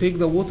 So they take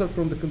the water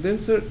from the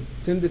condenser,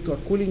 send it to a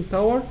cooling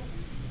tower,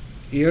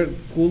 air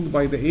cooled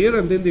by the air,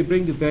 and then they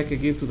bring it back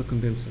again to the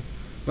condenser.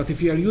 But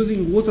if you are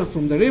using water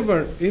from the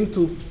river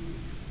into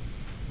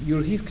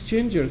your heat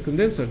exchanger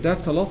condenser,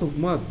 that's a lot of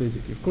mud,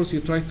 basically. Of course, you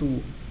try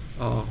to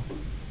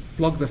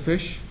plug the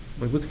fish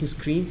by putting a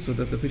screen so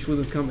that the fish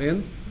wouldn't come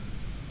in.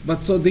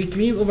 But so they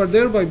clean over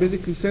there by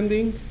basically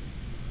sending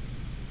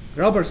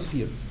rubber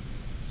spheres.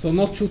 So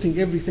not shooting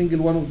every single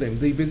one of them.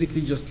 They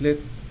basically just let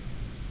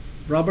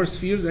rubber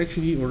spheres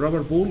actually, or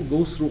rubber ball,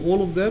 goes through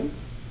all of them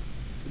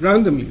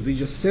randomly. They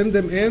just send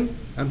them in,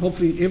 and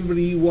hopefully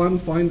every one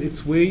find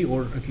its way,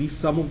 or at least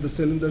some of the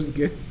cylinders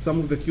some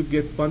of the tube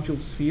get bunch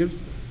of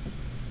spheres.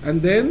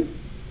 And then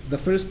the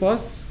first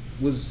pass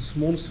was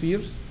small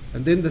spheres,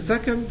 And then the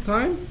second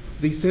time,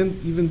 they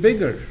send even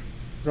bigger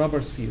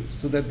rubber spheres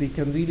so that they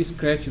can really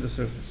scratch the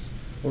surface.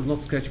 Or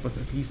not scratch, but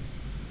at least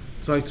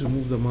try to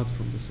remove the mud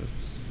from the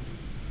surface.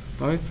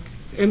 Right?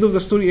 End of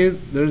the story is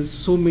there is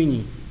so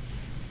many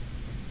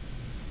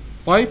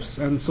pipes,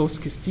 and so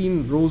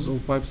 16 rows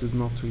of pipes is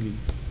not really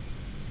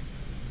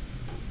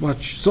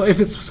much. So if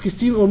it's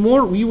 16 or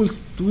more, we will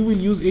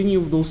use any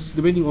of those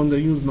depending on the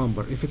unit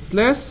number. If it's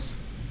less,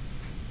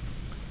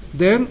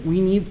 then we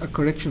need a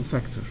correction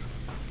factor.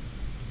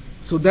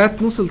 So that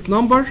Nusselt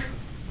number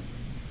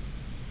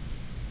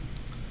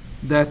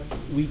that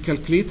we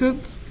calculated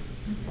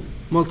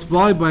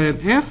multiplied by an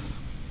F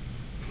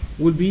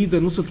will be the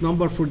Nusselt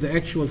number for the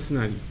actual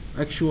scenario,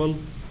 actual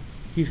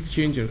heat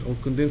exchanger or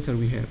condenser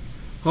we have.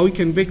 How we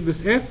can pick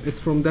this F? It's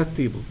from that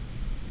table.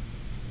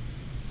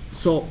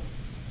 So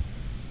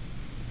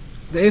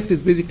the F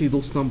is basically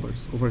those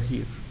numbers over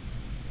here,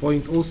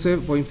 0.07,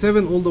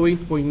 0.7 all the way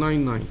to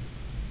 0.99.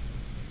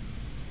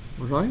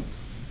 All right?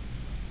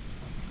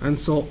 And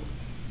so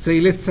say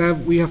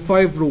we have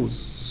 5 rows.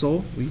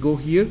 So we go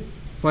here,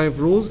 5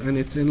 rows, and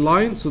it's in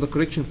line, so the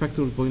correction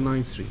factor is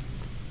 0.93.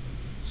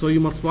 So you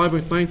multiply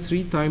by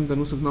 0.93 times the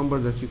Nusselt number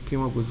that you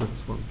came up with,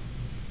 that's one.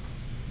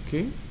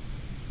 Okay?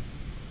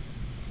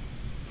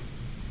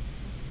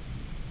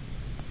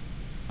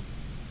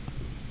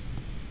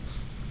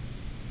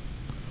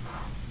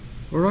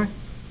 All right,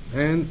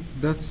 and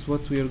that's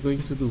what we are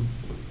going to do.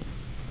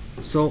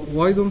 So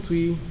why don't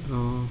we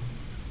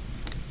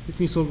let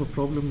me solve a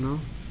problem now.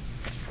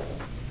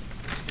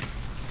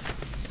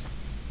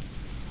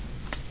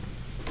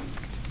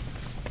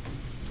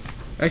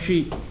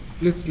 Actually,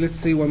 let's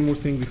say one more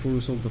thing before we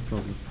solve the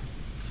problem.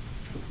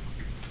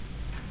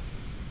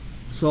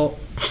 So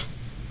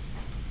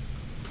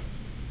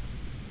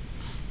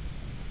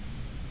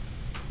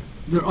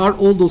there are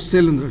all those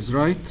cylinders,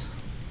 right?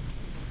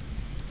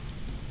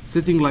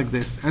 Sitting like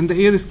this, and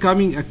the air is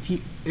coming at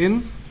T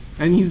in,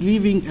 and he's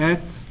leaving at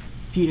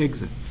T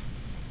exit.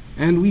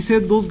 And we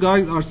said those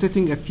guys are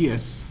sitting at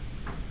TS.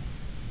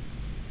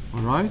 All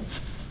right?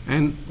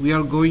 And we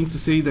are going to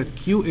say that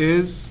Q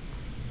is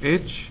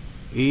H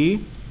A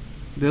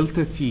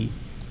delta T.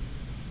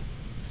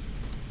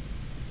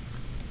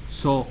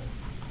 So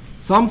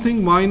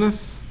something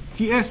minus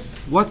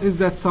TS. What is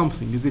that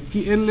something? Is it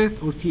T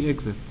inlet or T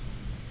exit?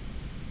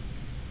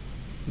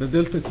 The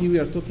delta T we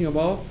are talking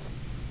about?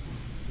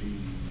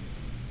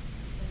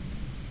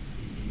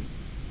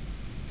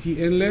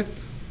 T inlet.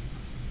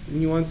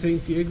 Anyone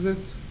saying T exit?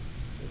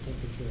 The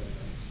temperature at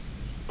X.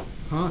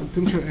 Huh?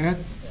 Temperature at?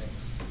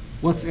 X.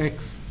 What's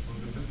X?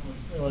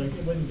 Well, it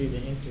wouldn't be the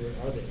enter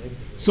or the exit.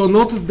 So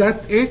notice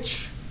that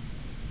H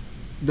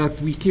that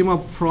we came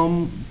up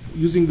from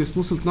using this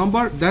Nusselt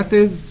number, that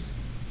is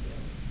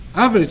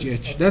average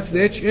H. That's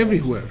the H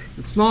everywhere.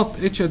 It's not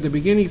H at the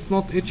beginning, it's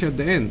not H at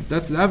the end.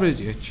 That's the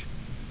average H.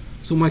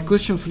 So my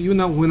question for you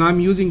now, when I'm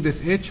using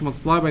this H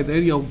multiplied by the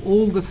area of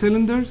all the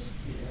cylinders,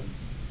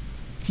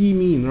 T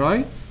mean,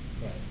 right?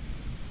 Right.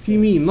 T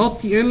mean, not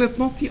T inlet,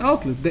 not T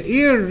outlet. The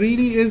air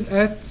really is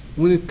at,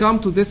 when it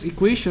comes to this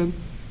equation,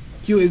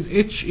 Q is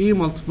HA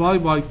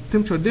multiplied by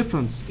temperature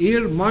difference.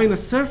 Air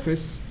minus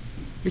surface,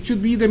 it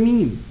should be the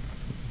mean.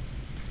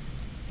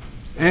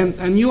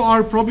 And you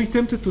are probably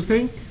tempted to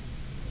think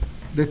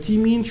the T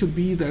mean should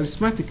be the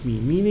arithmetic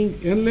mean, meaning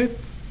inlet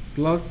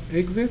plus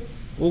exit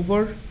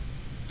over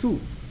 2,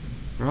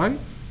 right?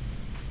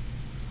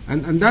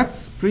 And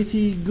that's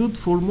pretty good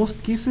for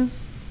most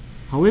cases.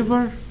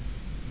 However,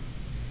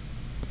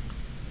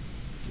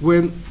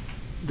 when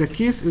the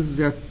case is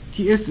that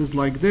TS is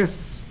like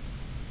this,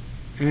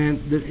 and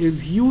there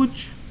is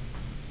huge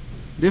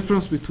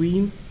difference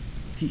between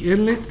T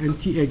inlet and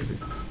T exit,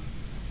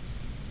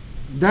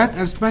 that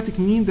arithmetic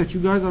mean that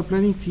you guys are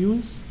planning to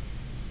use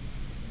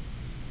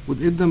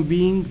would end up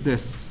being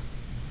this,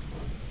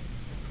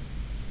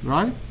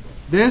 right?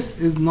 This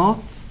is not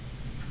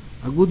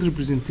a good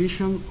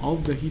representation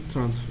of the heat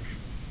transfer,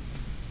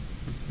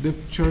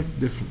 temperature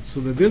difference.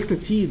 So the delta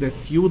T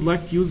that you would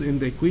like to use in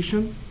the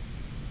equation,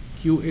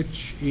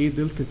 QHA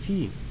delta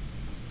T,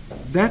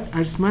 that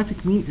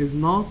arithmetic mean is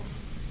not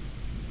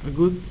a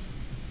good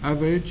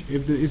average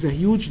if there is a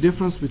huge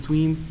difference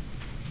between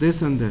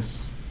this and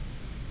this,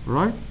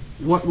 right?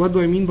 What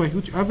do I mean by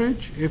huge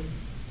average?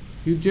 If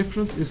huge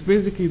difference is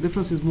basically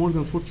difference is more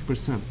than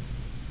 40%,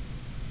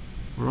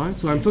 all right?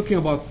 So I'm talking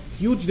about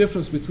huge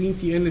difference between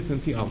T inlet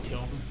and T outlet.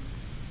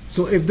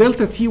 So if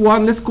delta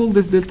T1, let's call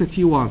this delta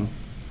T1,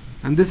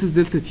 and this is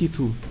delta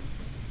T2.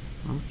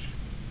 Ouch.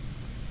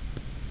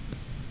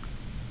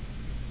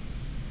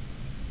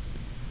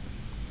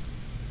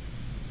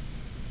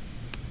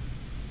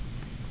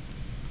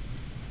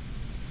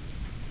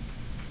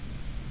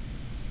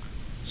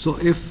 So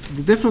if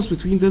the difference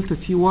between delta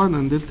T1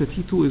 and delta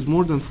T2 is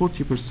more than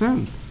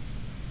 40%,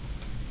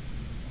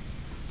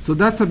 so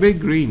that's a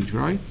big range,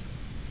 right?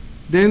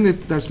 Then the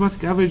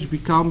arithmetic average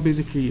become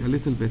basically a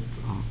little bit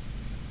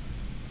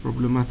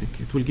problematic.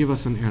 It will give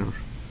us an error.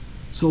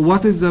 So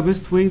what is the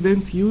best way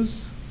then to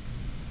use?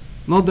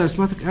 Not the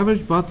arithmetic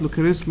average, but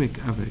logarithmic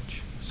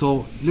average.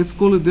 So let's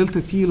call it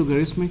delta t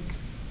logarithmic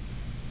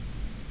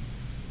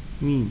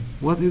mean.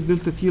 What is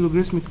delta t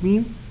logarithmic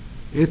mean?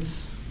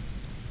 It's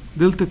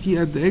delta t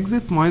at the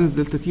exit minus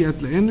delta t at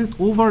the inlet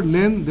over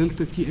ln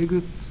delta t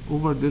exit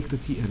over delta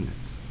t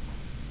inlet.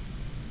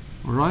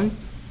 Alright?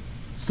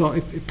 So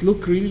it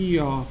look really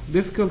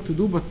difficult to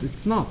do, but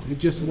it's not. It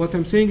just, what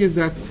I'm saying is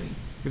that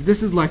if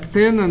this is like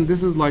 10 and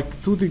this is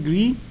like 2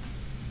 degree,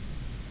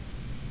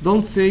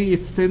 don't say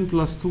it's 10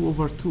 plus 2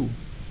 over 2.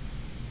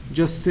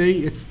 Just say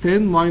it's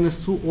 10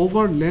 minus 2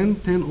 over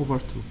ln 10 over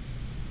 2.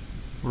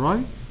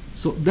 Alright?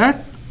 So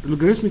that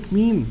logarithmic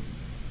mean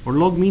or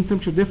log mean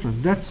temperature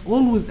difference, that's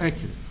always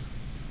accurate.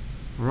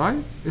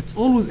 Alright? It's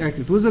always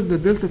accurate, whether the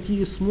delta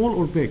t is small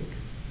or big.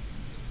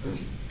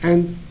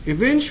 And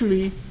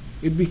eventually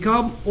it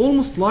become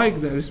almost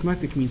like the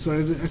arithmetic mean.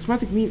 So the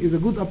arithmetic mean is a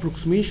good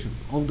approximation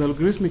of the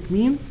logarithmic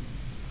mean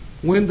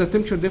when the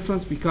temperature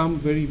difference become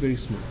very, very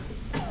small.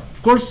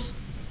 Of course,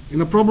 in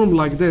a problem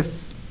like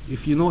this,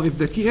 if you know, if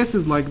the TS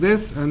is like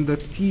this and the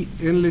T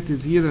inlet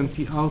is here and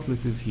T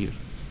outlet is here,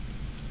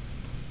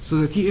 so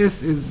the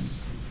TS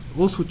is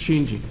also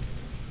changing.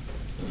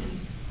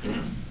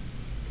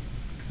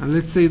 And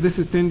let's say this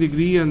is 10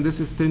 degree and this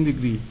is 10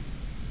 degree.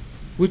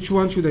 Which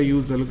one should I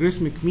use, the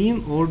logarithmic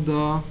mean or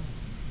the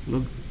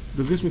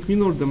logarithmic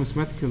mean or the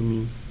mathematical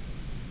mean?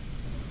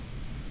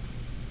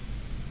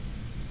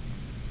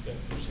 10%,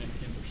 10%.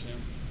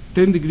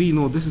 10 degree,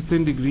 no, this is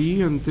 10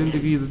 degree and 10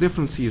 degree, the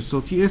difference here.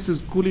 So TS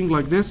is cooling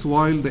like this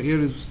while the air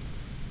is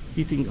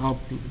heating up,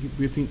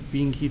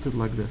 being heated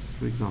like this,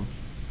 for example.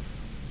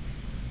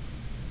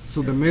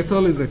 So the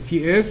metal is at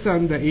TS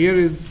and the air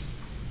is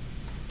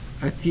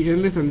at T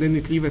inlet and then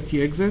it leave at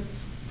T exit.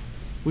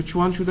 Which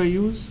one should I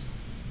use?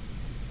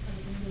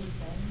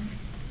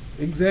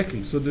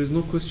 Exactly, so there's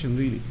no question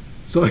really.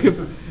 So if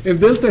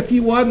delta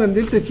T1 and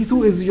delta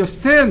T2 is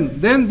just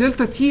 10, then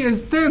delta T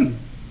is 10.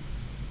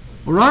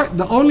 Alright?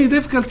 The only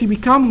difficulty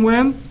become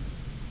when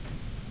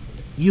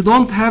you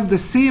don't have the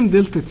same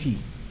delta T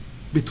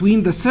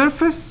between the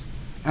surface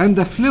and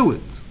the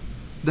fluid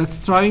that's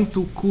trying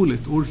to cool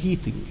it or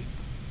heating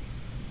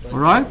it.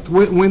 Alright?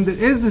 When there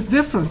is this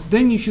difference,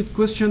 then you should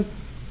question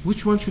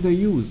which one should I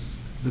use?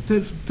 The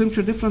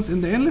temperature difference in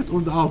the inlet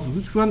or the outlet?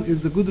 Which one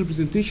is a good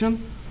representation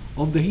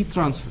of the heat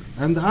transfer?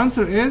 And the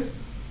answer is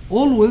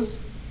always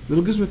the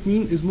logarithmic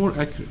mean is more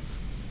accurate.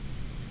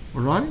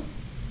 Alright?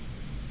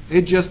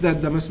 It's just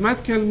that the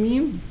mathematical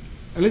mean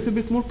a little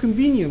bit more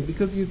convenient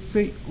because you'd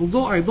say,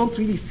 although I don't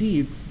really see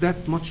it, it's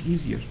that much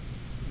easier.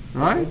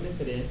 Right?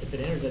 If it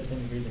enters at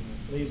 10 degrees and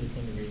leaves at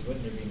 10 degrees,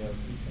 wouldn't there be no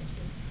heat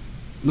transfer?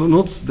 No,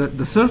 notice that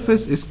the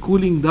surface is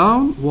cooling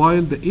down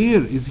while the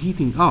air is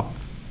heating up.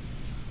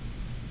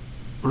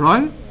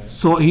 Right?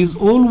 So he's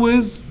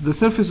always, the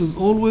surface is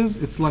always,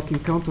 it's like in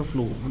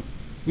counterflow.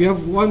 We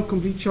have one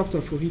complete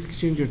chapter for heat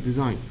exchanger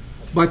design.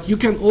 But you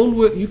can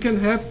always, you can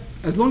have,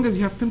 as long as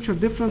you have temperature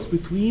difference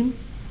between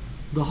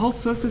the hot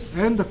surface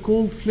and the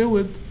cold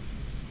fluid,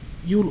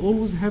 you will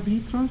always have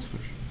heat transfer.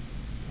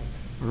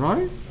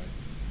 Right?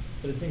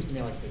 But it seems to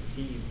me like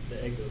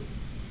the exit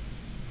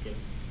get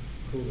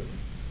cooler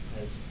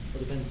as,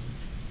 well, it depends.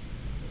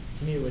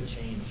 To me it would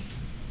change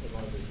as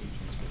long as there's heat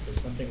transfer,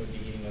 because something would be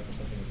heating up or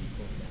something would be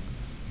cooling down.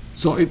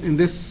 So in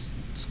this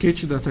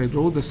sketch that I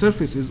draw, the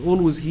surface is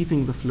always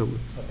heating the fluid.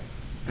 Okay.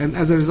 And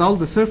as a result,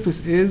 the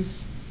surface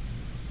is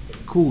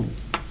cooled.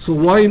 So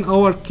why in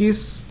our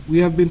case we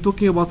have been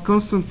talking about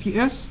constant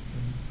TS?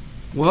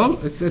 Well,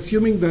 it's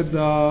assuming that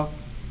the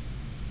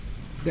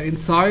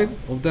inside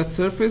of that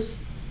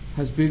surface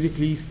has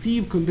basically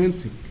steam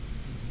condensing.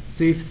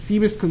 Say if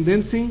steam is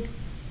condensing,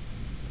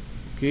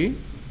 okay,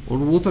 or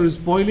water is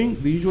boiling,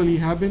 they usually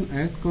happen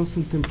at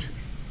constant temperature.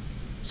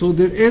 So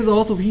there is a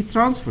lot of heat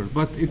transfer,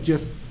 but it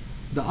just,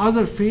 the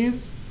other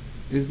phase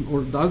is,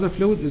 or the other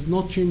fluid is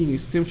not changing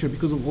its temperature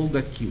because of all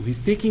that Q. He's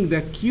taking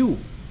that Q,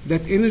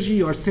 that energy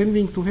you are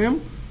sending to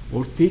him,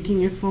 or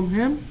taking it from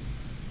him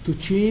to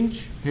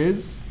change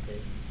his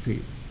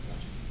phase.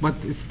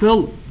 But it's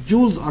still,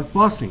 joules are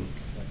passing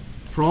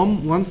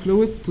from one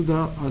fluid to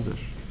the other.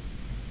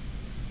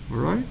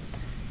 Alright?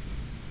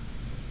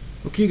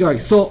 Okay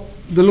guys, so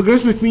the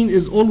logarithmic mean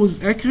is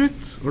always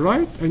accurate,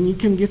 alright? And you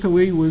can get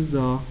away with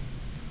the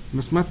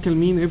mathematical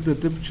mean if the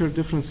temperature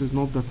difference is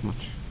not that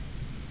much,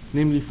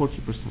 namely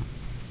 40%.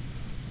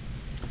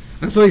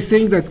 And so he's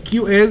saying that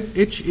Q is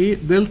HA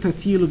delta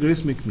T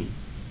logarithmic mean.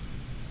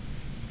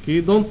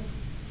 Okay, don't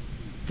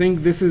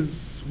think this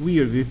is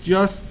weird. It's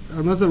just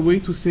another way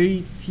to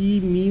say T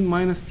mean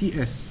minus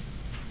TS.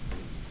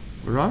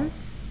 Right?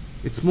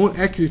 It's more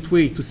accurate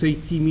way to say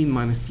T mean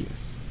minus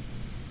TS.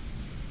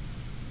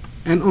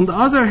 And on the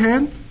other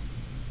hand,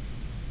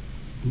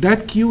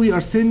 that Q we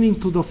are sending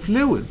to the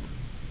fluid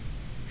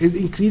is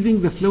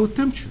increasing the fluid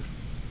temperature.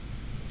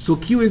 So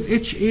Q is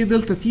HA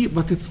delta T,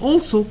 but it's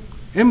also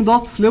M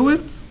dot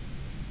fluid,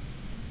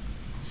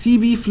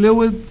 CB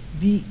fluid,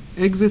 D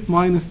exit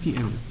minus T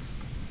inlet.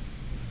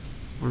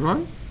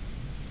 Alright?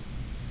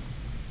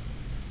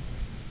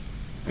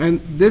 And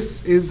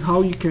this is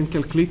how you can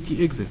calculate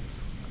T exit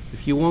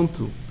if you want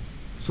to.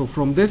 So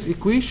from this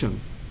equation,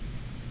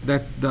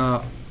 that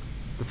the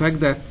fact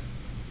that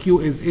Q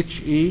is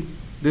HA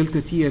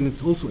delta T and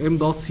it's also M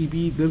dot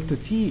CB delta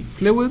T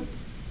fluid.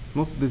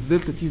 Notice this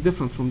delta T is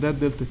different from that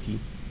delta T.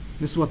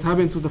 This is what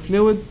happened to the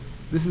fluid.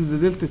 This is the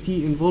delta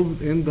T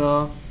involved in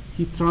the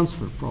heat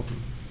transfer problem.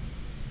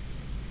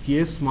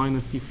 Ts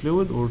minus T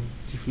fluid, or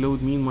T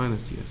fluid mean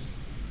minus Ts.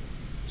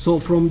 So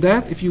from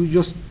that, if you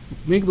just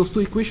make those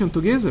two equations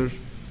together,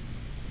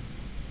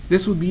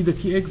 this would be the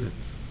T exit.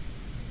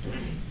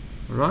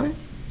 Right?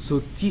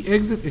 So T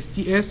exit is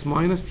Ts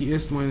minus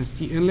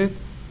T inlet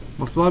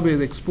multiplied by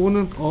the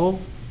exponent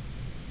of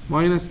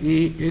minus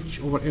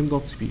AH over M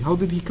dot Cp. How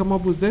did he come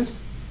up with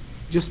this?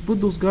 Just put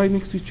those guys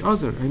next to each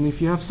other. And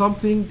if you have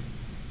something,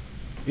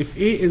 if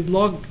A is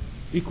log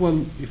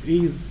equal, if A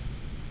is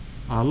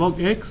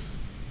log X,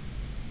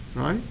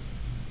 right?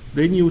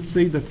 Then you would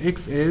say that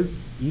X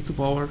is e to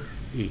power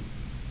A.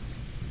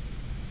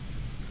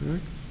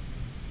 Correct?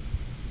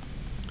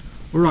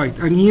 All right,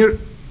 and here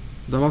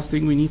the last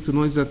thing we need to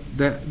know is that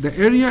the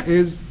area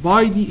is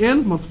pi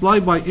dl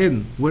multiplied by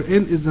n, where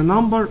n is the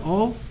number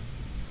of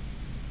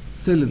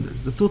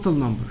cylinders, the total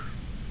number.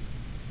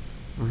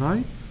 All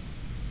right?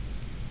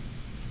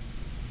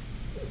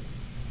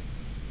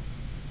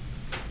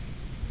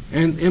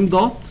 And m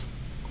dot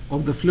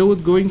of the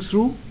fluid going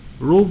through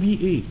rho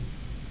VA.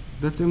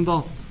 That's m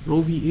dot,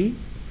 rho VA,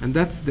 and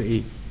that's the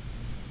A.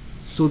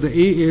 So the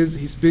A is,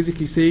 he's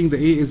basically saying the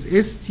A is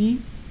ST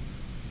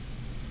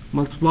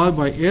multiplied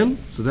by L,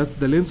 so that's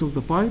the length of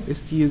the pipe.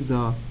 ST is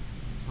the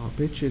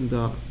pitch in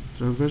the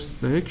transverse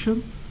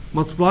direction,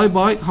 multiplied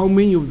by how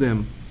many of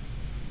them?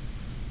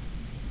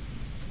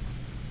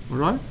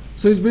 Alright?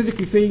 So he's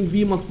basically saying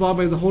V multiplied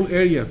by the whole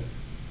area,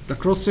 the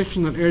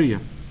cross-sectional area.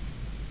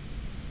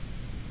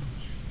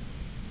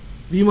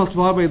 V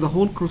multiplied by the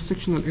whole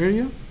cross-sectional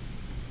area,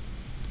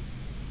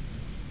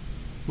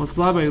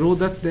 multiplied by rho,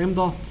 that's the m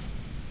dot.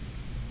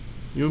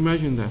 You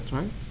imagine that,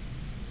 right?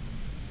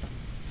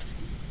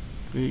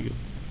 Very good.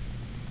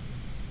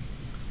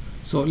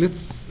 So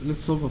let's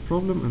solve a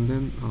problem, and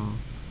then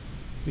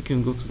we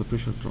can go to the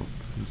pressure drop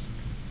in a second.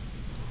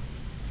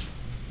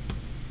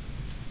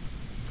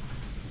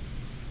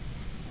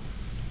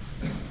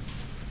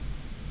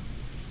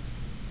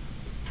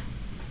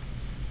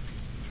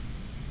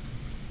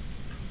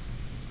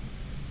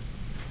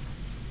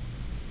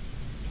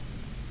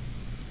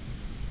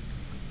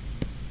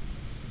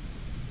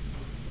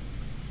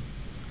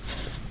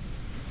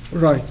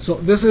 Right, so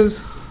this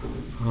is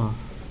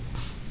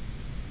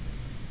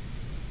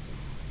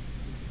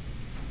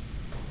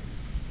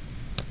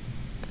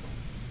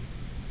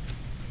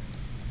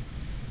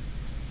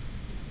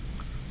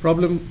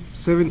problem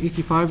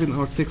 785 in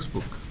our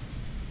textbook.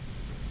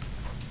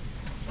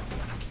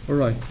 All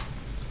right,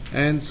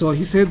 and so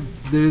he said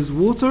there is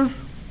water,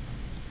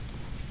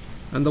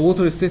 and the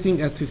water is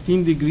sitting at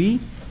 15 degree,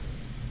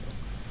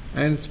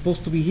 and it's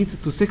supposed to be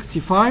heated to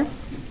 65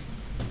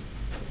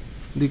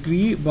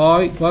 degree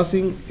by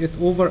passing it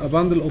over a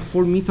bundle of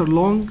 4 meter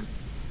long.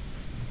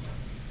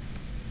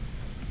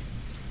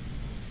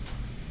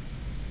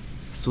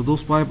 So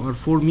those pipes are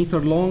 4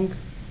 meter long,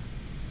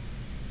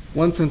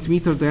 1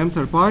 centimeter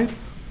diameter pipe.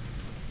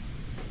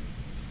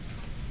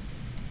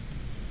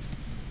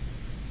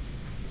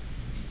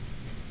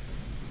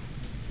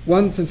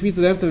 One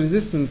centimeter diameter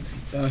resistant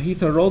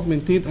heater rod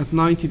maintained at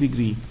 90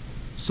 degree.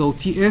 So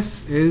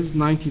TS is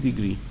 90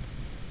 degree.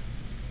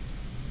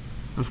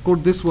 Of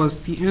course, this was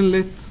T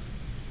inlet,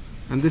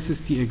 and this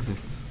is T exit.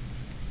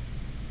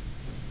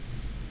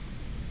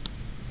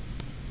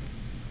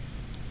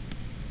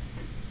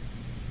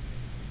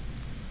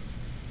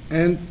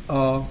 And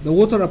the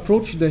water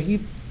approached the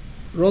heat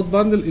rod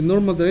bundle in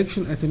normal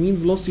direction at a mean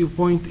velocity of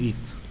 0.8.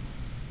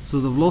 So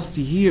the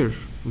velocity here,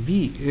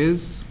 V,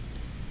 is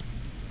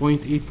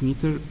 0.8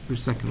 meter per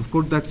second. Of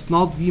course, that's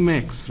not V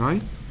max,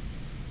 right?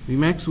 V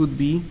max would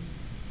be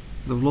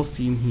the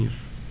velocity in here.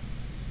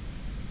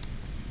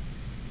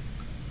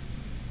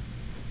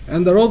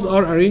 And the rods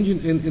are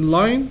arranged in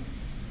inline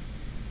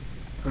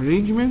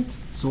arrangement,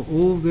 so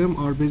all of them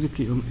are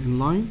basically in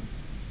line.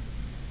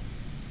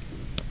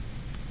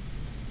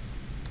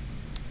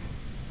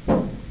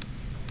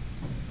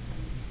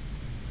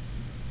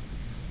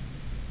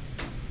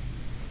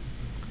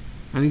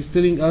 And he's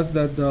telling us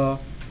that the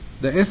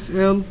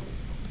SL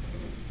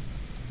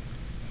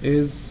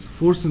is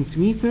 4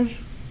 centimeter,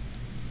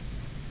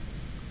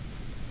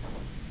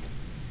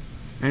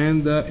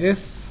 and the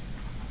ST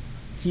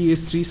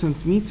is 3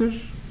 centimeter,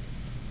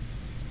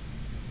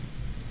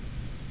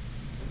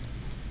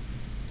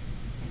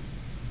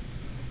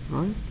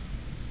 right?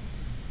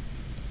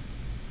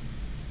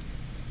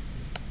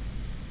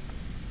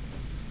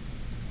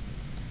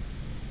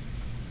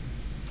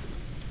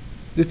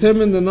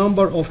 Determine the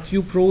number of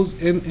tube rows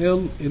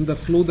NL in the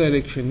flow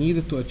direction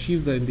needed to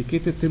achieve the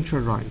indicated temperature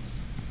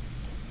rise.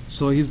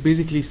 So he's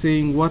basically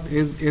saying what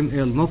is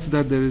NL. Note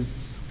that there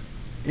is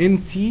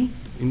NT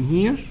in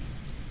here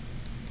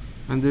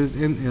and there is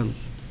NL.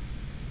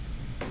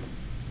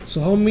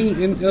 So how many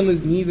NL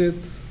is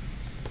needed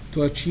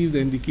to achieve the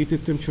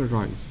indicated temperature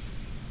rise?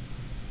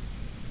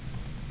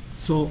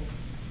 So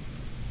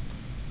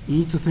You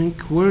need to think,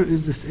 where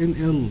is this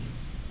NL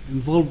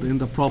involved in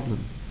the problem?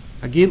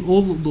 Again,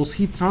 all those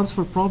heat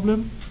transfer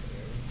problem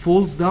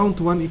falls down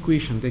to one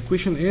equation. The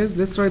equation is,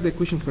 let's write the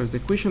equation first. The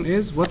equation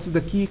is, what's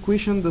the key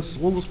equation?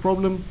 All those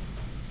problem.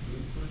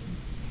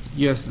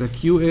 Yes, the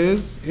Q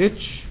is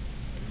H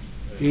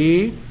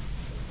A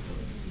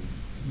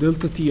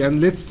delta T.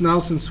 And let's now,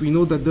 since we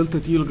know that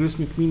delta T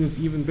logarithmic mean is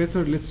even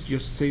better, let's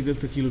just say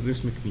delta T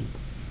logarithmic mean.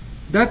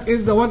 That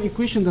is the one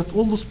equation that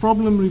all those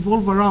problems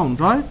revolve around,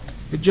 right?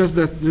 It's just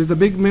that there's a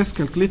big mess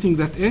calculating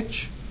that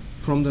H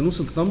from the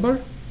Nusselt number,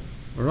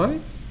 all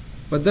right?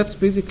 But that's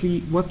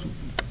basically what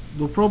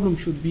the problem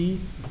should be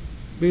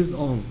based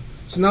on.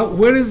 So now,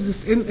 where is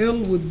this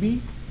NL would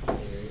be?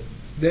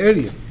 The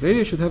area. The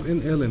area should have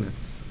NL in it,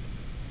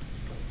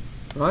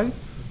 right?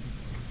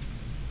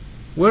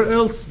 Where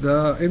else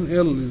the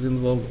NL is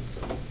involved?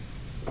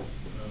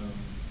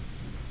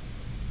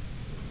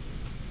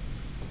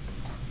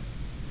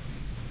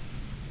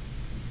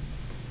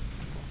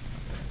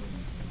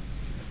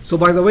 So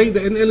by the way, the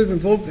NL is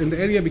involved in the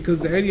area because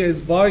the area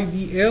is by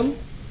DL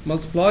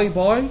multiplied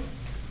by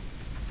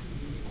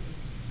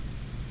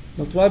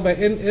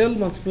NL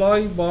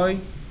multiplied by,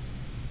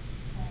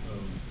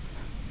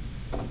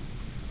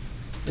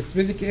 it's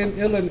basically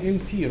NL and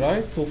NT,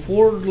 right? So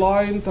 4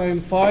 line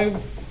times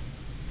 5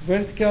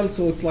 vertical,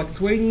 so it's like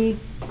 20,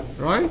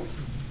 right?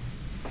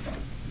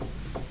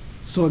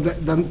 So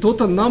the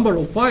total number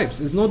of pipes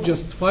is not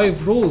just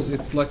 5 rows,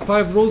 it's like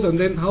 5 rows and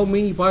then how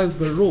many pipes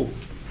per row?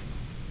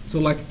 So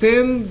like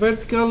 10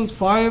 vertical,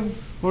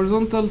 5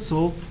 horizontal,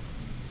 so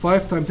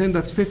 5 times 10,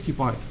 that's 50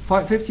 pipe.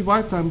 50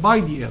 pipe times by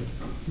DL.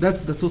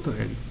 That's the total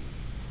area.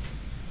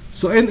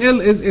 So NL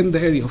is in the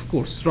area, of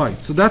course,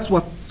 right? So that's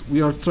what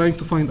we are trying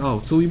to find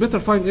out. So we better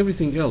find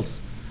everything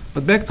else.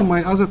 But back to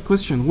my other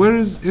question, where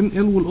is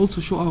NL will also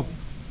show up?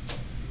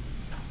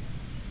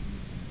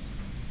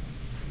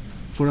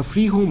 For a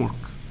free homework.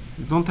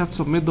 You don't have to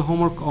submit the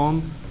homework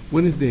on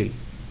Wednesday.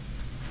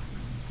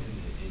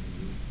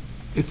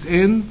 It's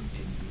in,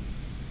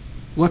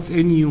 what's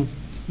NU?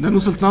 The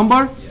Nusselt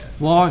number? Yeah.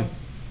 Why?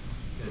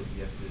 Because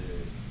you have to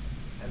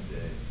have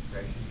the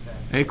correction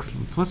factor.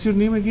 Excellent. What's your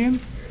name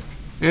again?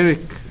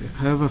 Eric,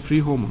 have a free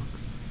homework.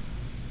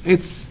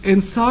 It's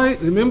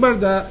inside, remember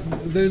that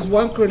there is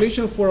one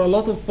correlation for a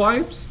lot of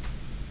pipes,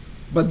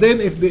 but then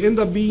if they end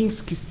up being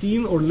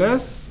 16 or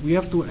less, we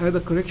have to add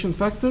a correction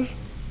factor.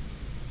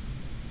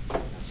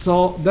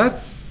 So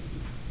that's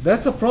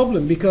a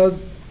problem,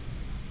 because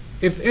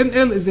if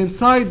NL is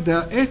inside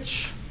the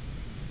H,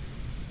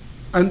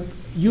 and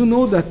you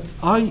know that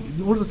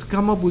in order to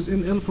come up with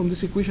NL from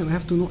this equation, I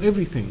have to know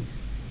everything,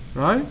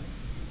 right?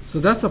 So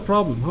that's a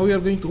problem. How we are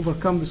going to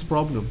overcome this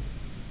problem?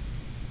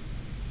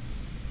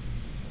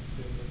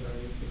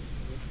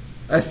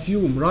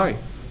 Assume, right.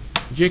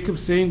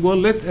 Jacob's saying, well,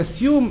 let's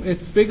assume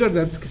it's bigger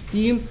than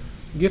 16,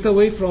 get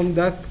away from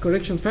that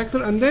correction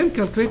factor, and then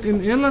calculate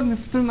NL, and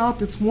if it turns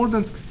out it's more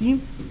than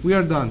 16, we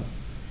are done.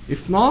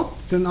 If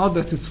not, turn out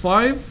that it's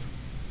 5,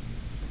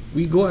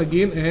 we go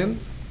again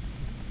and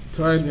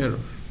try and error,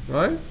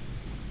 right?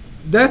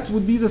 That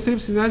would be the same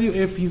scenario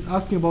if he's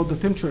asking about the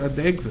temperature at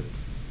the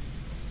exit,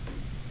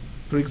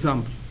 for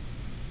example,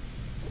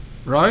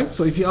 right?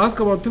 So if you ask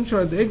about temperature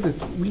at the exit,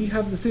 we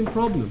have the same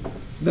problem.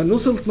 The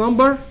Nusselt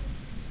number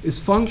is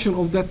function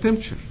of that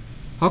temperature.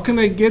 How can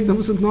I get the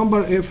Nusselt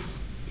number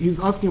if he's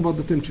asking about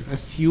the temperature?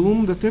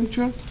 Assume the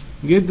temperature,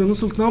 get the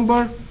Nusselt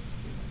number,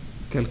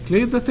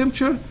 calculate the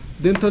temperature,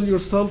 then tell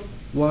yourself,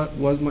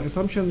 was my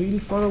assumption really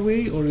far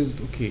away or is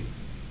it okay?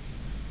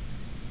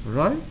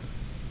 Right?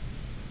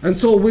 And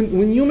so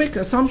when you make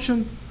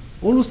assumption,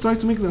 always try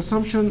to make the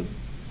assumption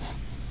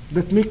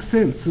that makes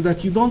sense so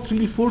that you don't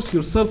really force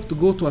yourself to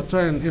go to a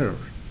trial and error.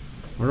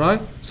 All right?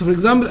 So for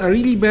example, a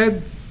really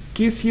bad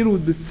case here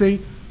would be say,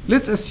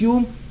 let's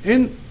assume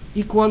NL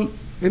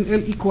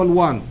equal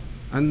 1,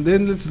 and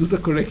then let's do the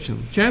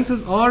correction.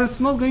 Chances are it's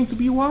not going to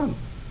be 1.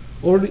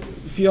 Or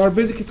if you are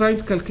basically trying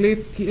to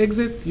calculate T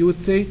exit, you would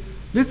say,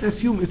 let's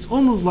assume it's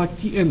almost like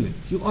T inlet.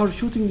 You are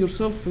shooting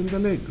yourself in the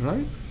leg,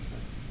 right?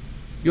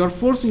 You are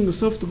forcing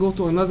yourself to go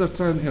to another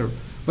trial and error.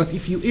 But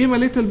if you aim a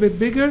little bit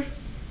bigger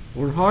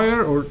or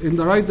higher or in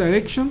the right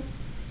direction,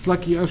 it's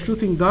like you are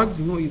shooting ducks,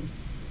 you know,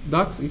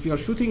 ducks, if you are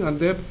shooting and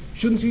there, you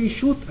shouldn't really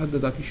shoot at the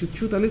duck, you should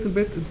shoot a little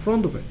bit in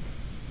front of it,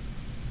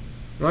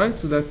 right?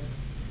 So that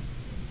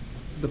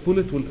the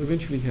bullet will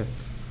eventually hit.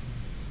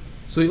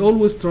 So you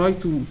always try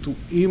to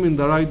aim in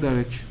the right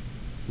direction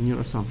in your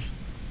assumption.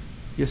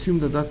 You assume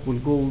the duck will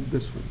go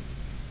this way.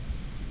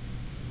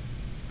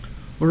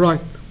 All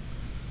right.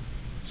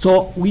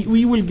 So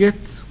we will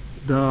get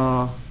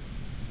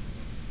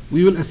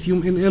we will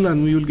assume NL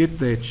and we will get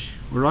the H.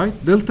 All right.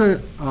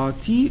 Delta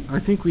T, I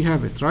think we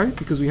have it, right?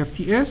 Because we have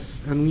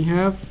TS and we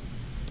have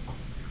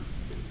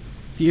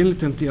T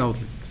inlet and T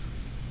outlet.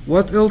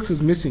 What else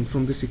is missing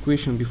from this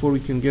equation before we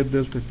can get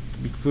delta,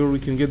 before we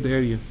can get the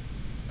area?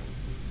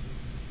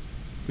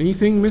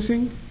 Anything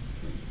missing?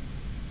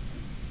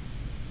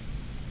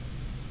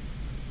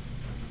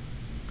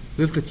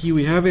 Delta T,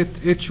 we have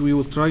it. H, we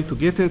will try to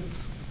get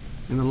it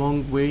in a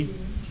long way.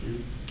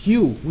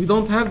 Q. We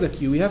don't have the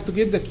Q. We have to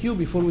get the Q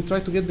before we try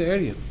to get the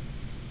area.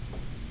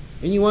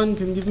 Anyone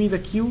can give me the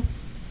Q?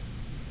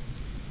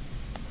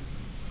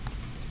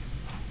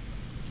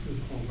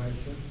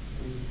 Conversion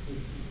and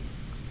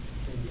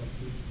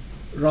convective.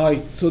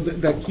 Right. So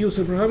the Q.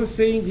 So Abraham is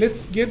saying,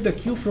 let's get the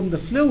Q from the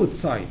fluid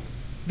side.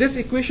 This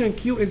equation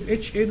Q is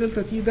HA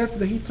delta T. That's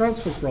the heat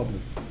transfer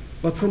problem.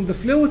 But from the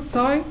fluid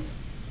side,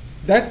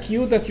 that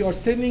Q that you are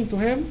sending to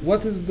him,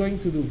 what is it going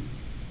to do?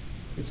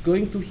 It's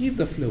going to heat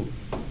the fluid,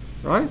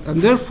 right?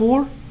 And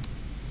therefore,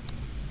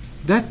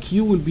 that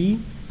Q will be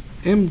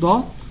m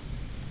dot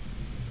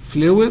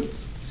fluid,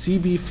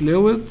 CB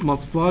fluid,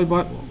 multiplied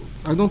by,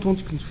 I don't want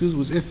to confuse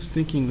with F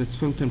thinking that's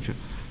film temperature.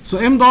 So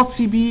m dot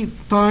CB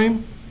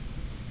time,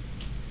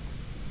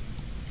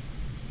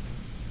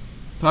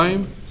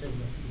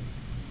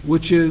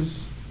 which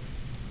is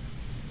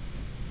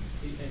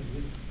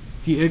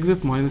T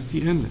exit minus T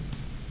inlet.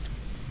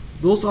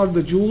 Those are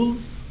the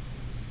joules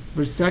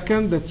per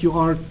second that you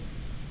are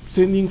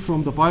sending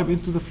from the pipe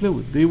into the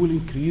fluid. They will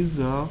increase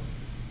the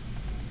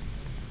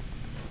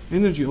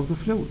energy of the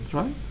fluid,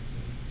 right?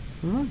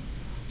 All right.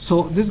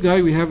 So this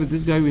guy we have it,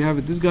 this guy we have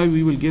it, this guy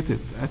we will get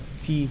it at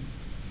T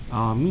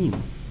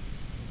mean.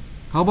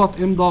 How about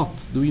m dot?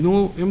 Do we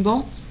know m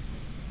dot?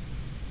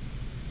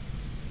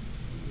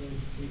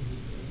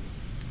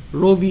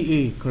 Rho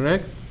VA,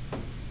 correct?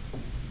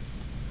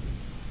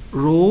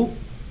 Rho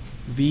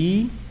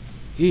VA.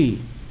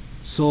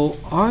 So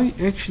I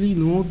actually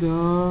know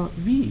the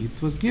V.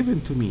 It was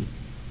given to me.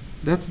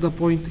 That's the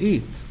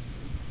 0.8.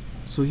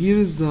 So here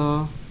is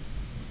the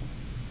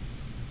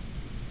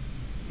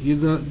here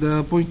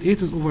the 0.8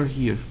 is over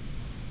here.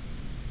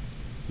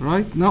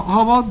 Right? Now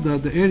how about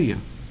the area?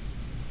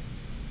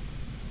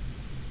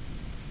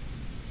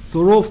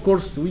 So rho, of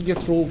course, we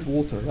get rho of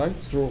water, right?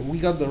 So we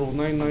got the rho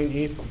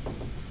 998.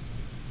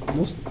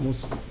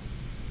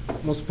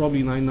 Most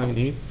probably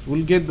 998.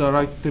 We'll get the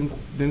right temp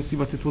density,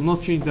 but it will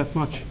not change that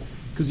much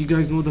because you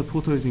guys know that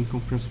water is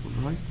incompressible,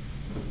 right?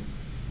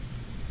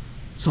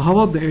 So how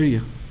about the area?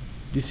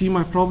 Do you see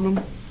my problem?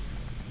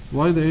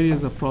 Why the area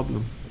is a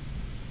problem?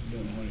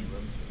 Don't know how many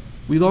rows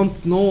are. We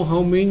don't know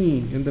how many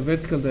in the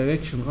vertical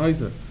direction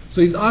either.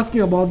 So he's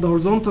asking about the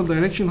horizontal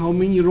direction, how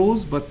many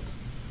rows, but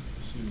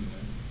Assuming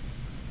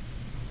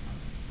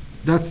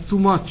that's too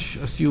much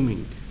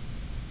assuming.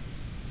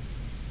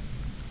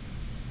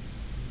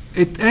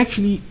 It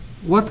actually,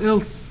 what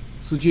else?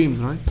 So James,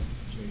 right?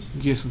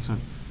 Jason, sorry.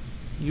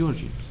 You're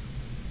James.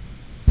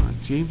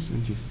 Right, James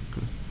and Jason,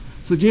 correct.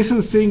 So Jason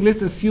is saying,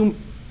 let's assume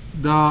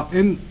the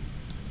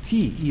NT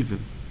even.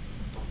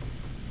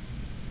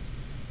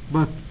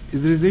 But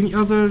is there any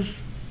other?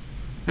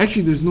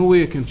 Actually, there's no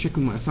way I can check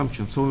on my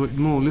assumption. So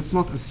no, let's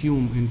not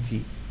assume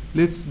NT.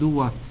 Let's do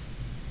what?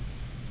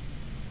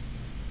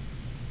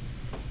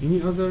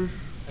 Any other?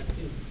 I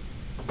think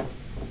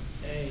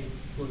A is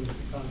going to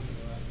cancel,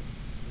 right?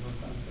 No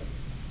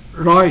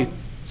cancel. Right.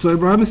 So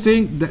Abraham is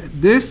saying that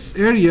this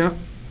area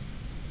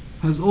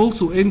has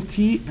also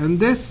NT and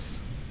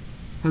this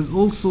has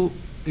also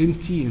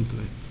NT into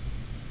it.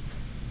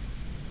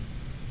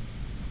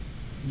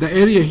 The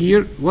area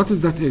here, what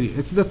is that area?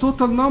 It's the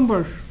total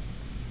number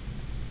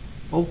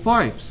of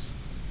pipes,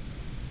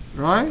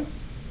 right?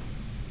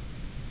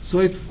 So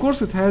of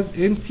course it has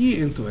NT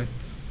into it.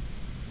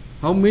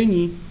 How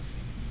many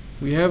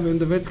we have in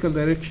the vertical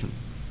direction?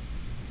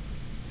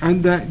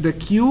 And the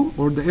Q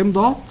or the m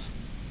dot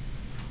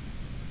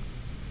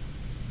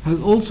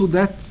has also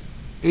that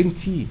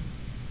NT,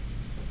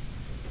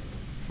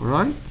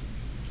 right?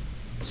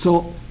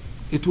 So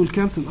it will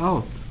cancel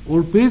out,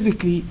 or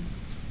basically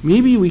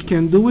maybe we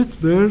can do it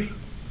per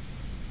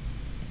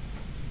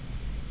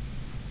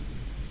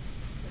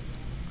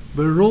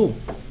row.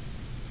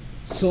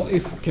 So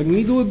can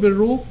we do it per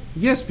row?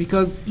 Yes,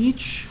 because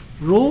each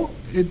row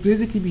it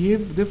basically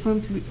behaves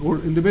differently or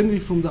independently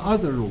from the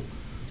other row.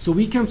 So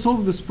we can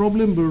solve this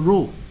problem per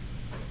row.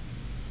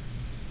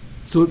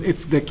 So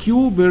it's the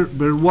Q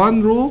per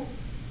one row,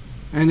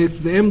 and it's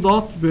the m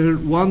dot per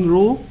one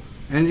row,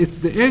 and it's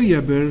the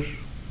area per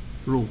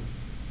row.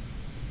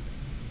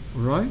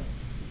 All right?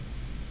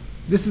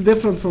 This is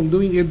different from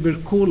doing it per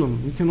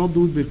column. We cannot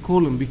do it per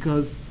column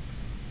because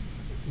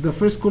the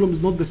first column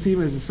is not the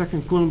same as the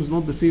second column, is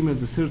not the same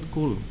as the third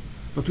column.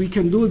 But we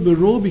can do it per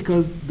row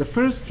because the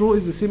first row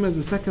is the same as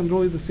the second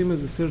row is the same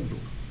as the third row.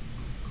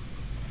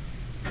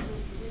 So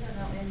we don't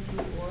know NT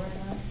or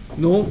not?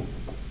 No,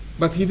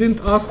 but he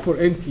didn't ask for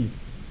NT.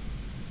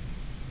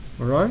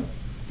 All right?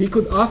 He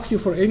could ask you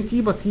for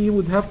NT, but he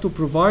would have to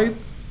provide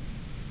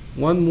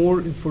one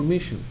more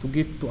information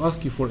to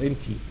ask you for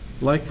NT.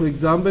 Like, for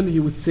example, he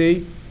would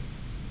say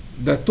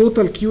the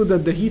total Q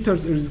that the heater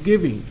is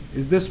giving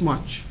is this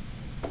much.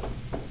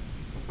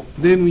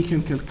 Then we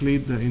can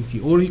calculate the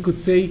NT. Or he could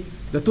say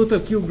the total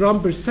Q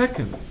gram per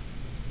second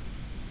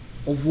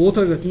of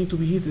water that need to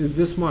be heated is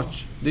this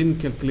much. Then we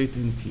calculate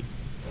NT.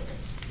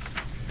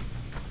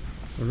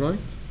 All right?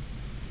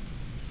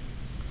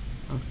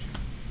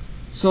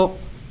 So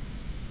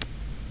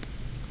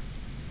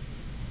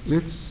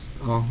let's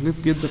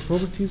get the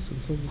properties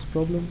and solve this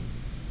problem.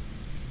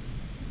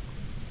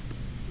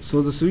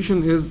 So the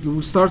solution is,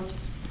 we'll start,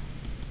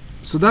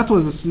 so that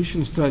was the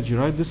solution strategy,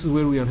 right? This is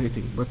where we are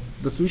hitting. But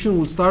the solution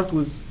will start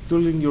with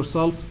telling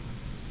yourself,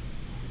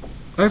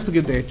 I have to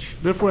get the H.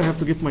 Therefore, I have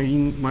to get my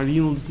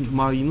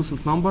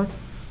Nusselt number.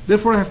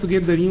 Therefore, I have to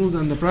get the Reynolds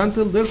and the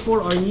Prandtl.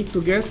 Therefore, I need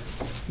to get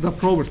the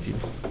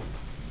properties,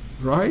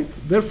 right?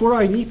 Therefore,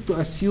 I need to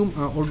assume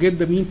or get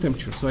the mean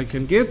temperature. So I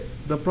can get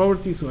the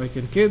property, so I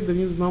can get the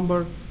Reynolds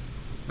number,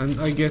 and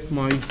I get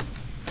my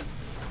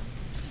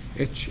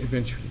H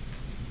eventually.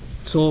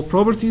 So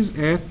properties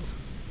at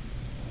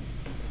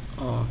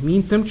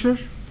mean temperature,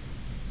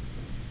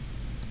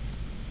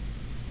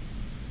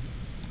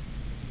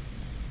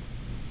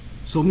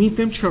 so mean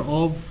temperature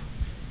of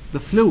the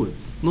fluid,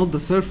 not the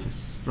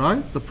surface,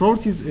 right? The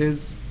properties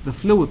is the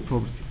fluid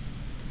properties.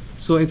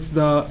 So it's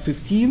the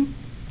 15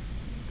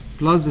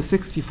 plus the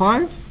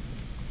 65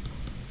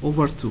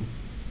 over 2.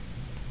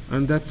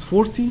 And that's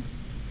 40.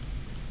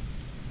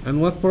 And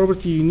what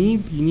property you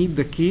need? You need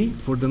the K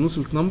for the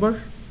Nusselt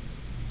number,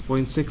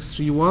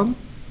 0.631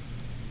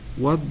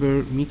 watt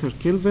per meter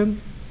Kelvin.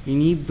 You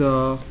need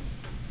the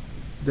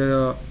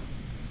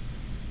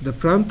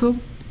Prandtl,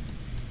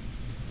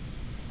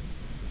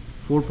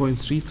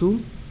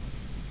 4.32,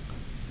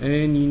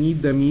 and you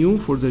need the mu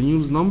for the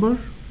Reynolds number,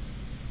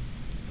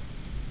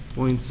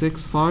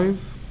 0.65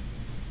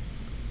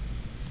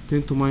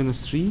 10 to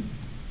minus 3.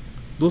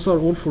 Those are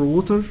all for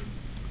water,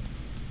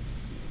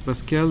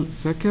 Pascal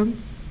second.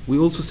 We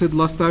also said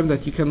last time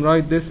that you can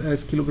write this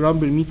as kilogram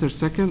per meter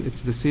second.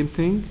 It's the same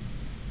thing.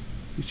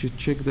 You should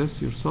check this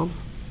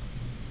yourself.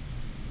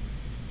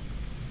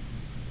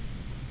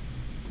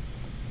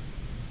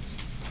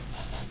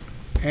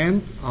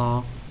 And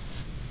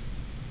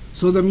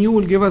so the mu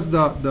will give us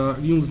the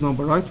Reynolds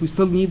number, right? We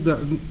still need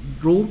the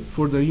rho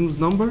for the Reynolds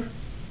number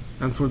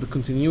and for the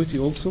continuity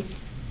also.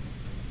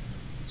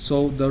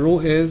 So the rho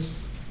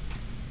is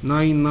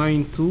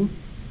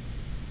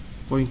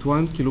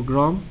 992.1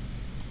 kilogram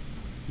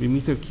per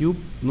meter cube.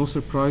 No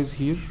surprise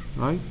here,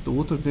 right? The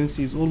water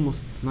density is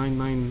almost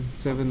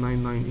 997,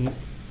 998.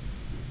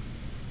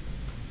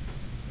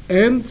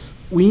 And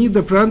we need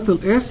the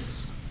Prandtl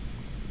S,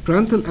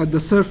 Prandtl at the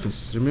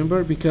surface,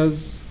 remember,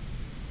 because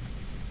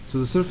so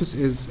the surface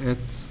is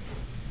at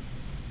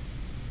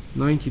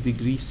 90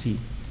 degrees C.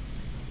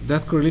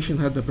 That correlation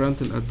had the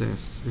Prandtl at the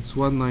S. It's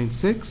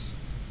 196.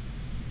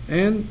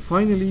 And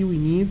finally, we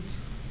need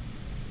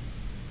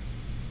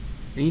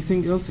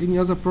anything else? Any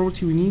other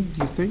property we need,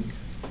 do you think?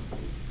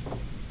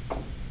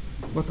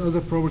 What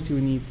other property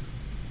we need?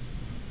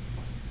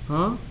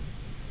 Huh?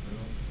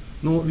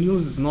 No,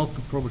 Reynolds is not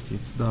the property,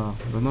 it's the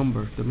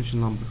number, the dimension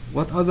number.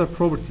 What other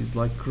properties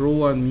like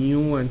rho and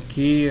mu and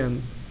K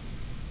and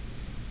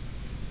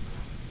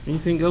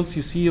anything else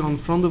you see on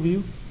front of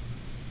you?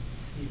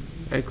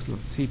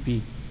 Excellent,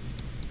 CP.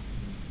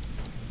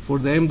 For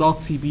the m dot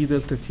CP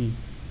delta T.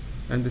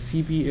 And the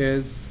CP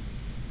is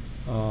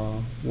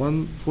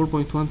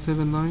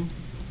 4.179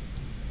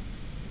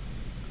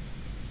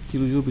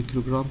 kilojoule per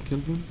kilogram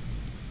Kelvin.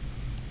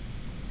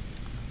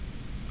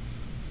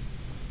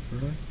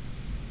 Right.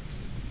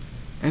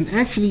 And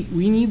actually,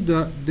 we need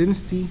the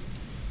density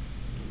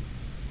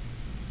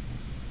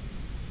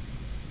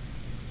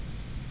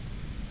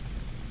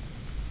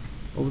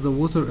of the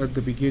water at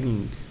the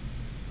beginning.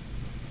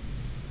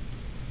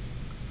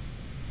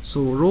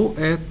 So rho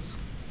at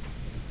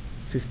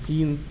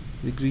 15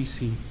 degrees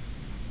C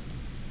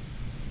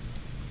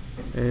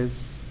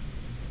is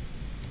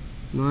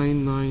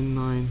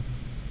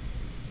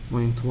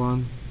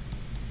 999.1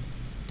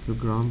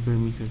 kilogram per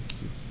meter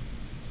cube.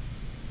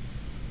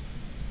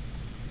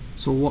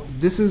 So what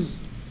this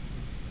is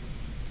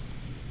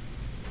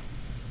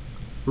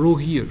rho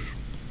here.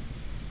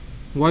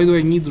 Why do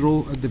I need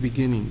rho at the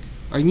beginning?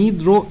 I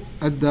need rho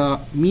at the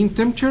mean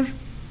temperature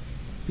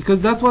because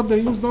that's what the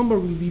Reynolds number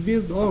will be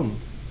based on.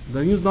 The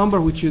Reynolds number,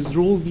 which is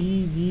rho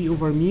v d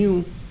over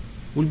mu,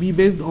 will be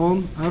based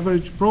on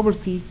average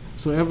property,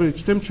 so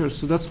average temperature.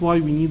 So that's why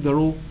we need the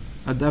rho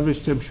at the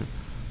average temperature.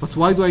 But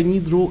why do I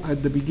need rho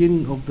at the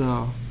beginning of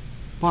the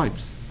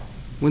pipes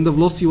when the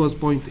velocity was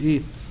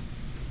 0.8?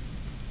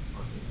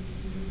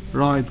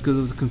 Right, because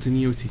of the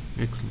continuity.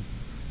 Excellent.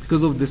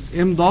 Because of this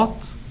m dot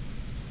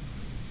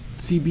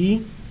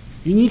CB,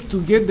 you need to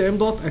get the m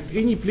dot at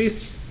any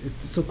place.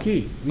 It's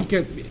okay. We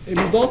can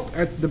m dot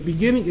at the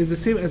beginning is the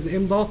same as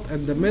m dot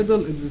at the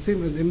middle. It's the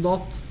same as m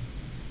dot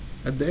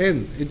at the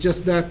end. It's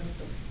just that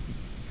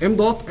m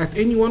dot at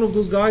any one of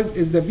those guys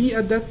is the v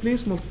at that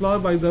place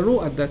multiplied by the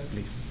rho at that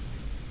place.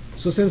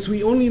 So since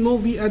we only know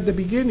v at the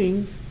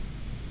beginning,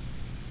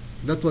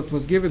 that's what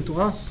was given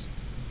to us,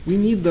 we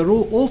need the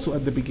rho also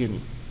at the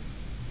beginning.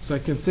 So I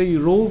can say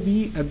rho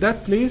v at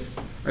that place,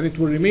 and it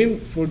will remain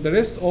for the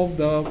rest of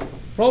the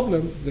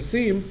problem the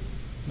same,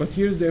 but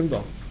here's the m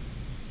dot.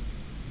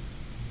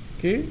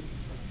 Okay?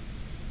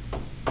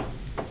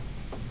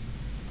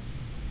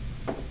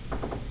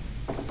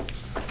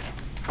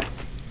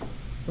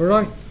 All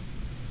right.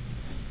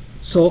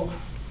 So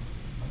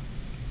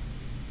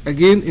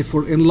again, if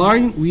we're in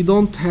line, we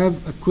don't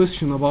have a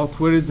question about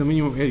where is the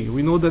minimum area.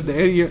 We know that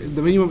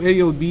the minimum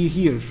area would be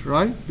here,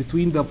 right,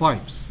 between the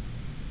pipes,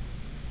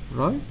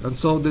 right? And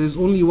so there is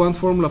only one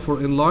formula for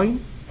inline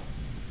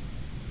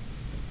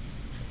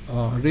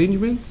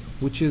arrangement,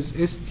 which is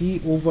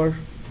ST over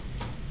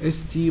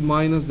ST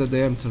minus the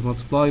diameter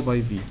multiplied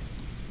by V.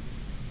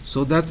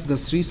 So that's the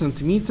 3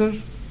 centimeter,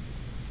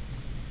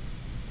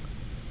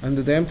 and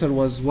the diameter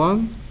was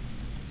 1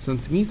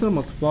 centimeter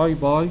multiplied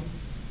by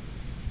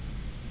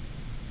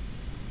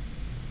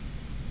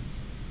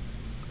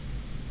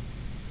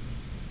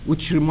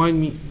which remind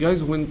me,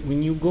 guys,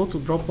 when you go to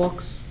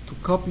Dropbox to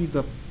copy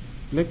the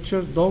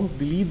lecture, don't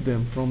delete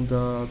them from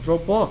the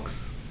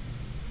Dropbox.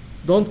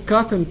 Don't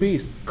cut and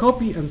paste,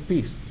 copy and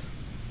paste,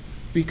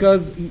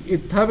 because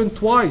it happened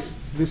twice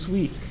this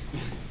week.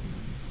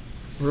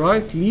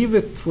 Right? Leave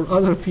it for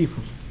other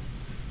people.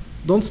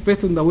 Don't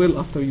spit in the well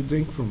after you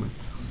drink from it.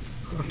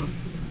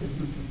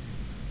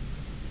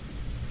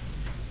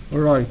 All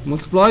right,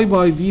 multiply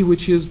by V,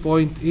 which is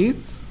 0.8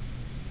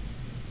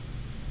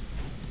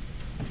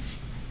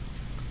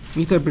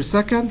 meter per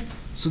second.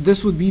 So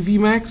this would be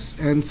Vmax,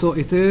 and so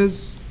it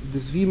is,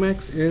 this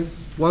Vmax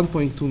is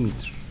 1.2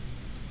 meter.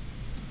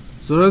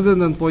 So rather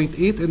than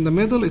 0.8 in the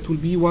middle, it will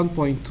be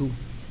 1.2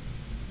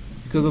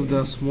 because of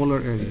the smaller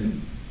area.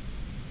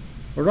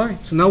 All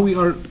right, so now we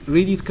are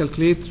ready to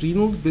calculate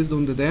Reynolds based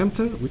on the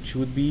diameter, which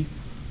would be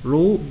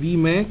rho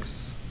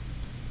Vmax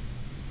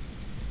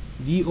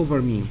D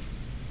over mean.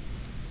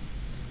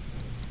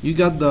 You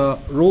got the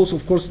rho's,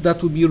 of course,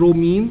 that would be rho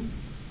mean,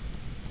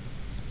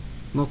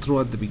 not rho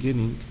at the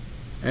beginning,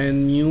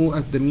 and mu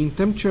at the mean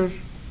temperature,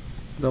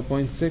 the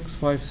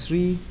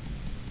 0.653,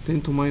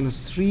 10 to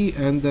minus 3,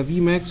 and the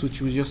Vmax,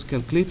 which we just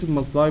calculated,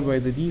 multiplied by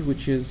the D,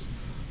 which is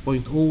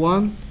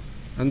 0.01,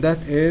 and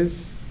that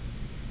is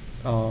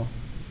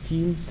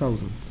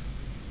 18,000.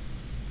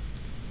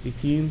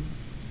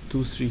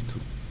 18,232.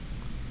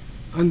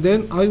 And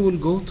then I will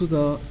go to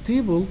the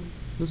table.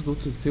 Let's go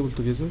to the table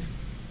together.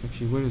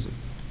 Actually, where is it?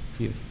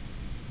 Here.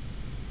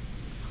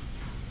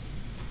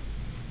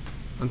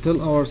 And tell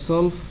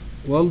ourselves,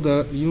 well,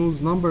 the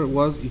Reynolds number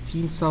was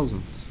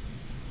 18,000.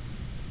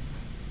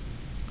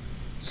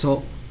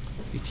 So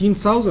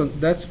 18,000,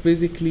 that's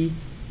basically,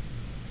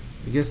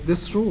 I guess,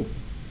 this row,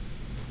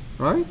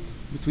 right?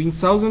 Between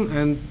 1,000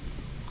 and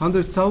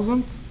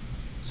 100,000.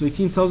 So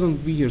 18,000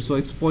 would be here. So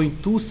it's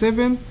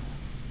 0.27,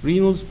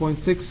 Reynolds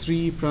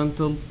 0.63,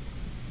 Prandtl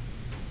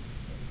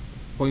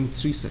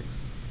 0.36.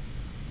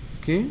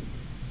 Okay?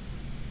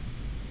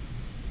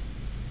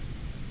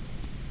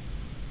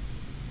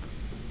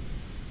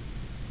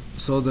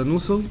 So the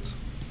Nusselt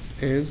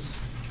is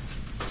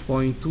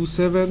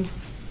 0.27,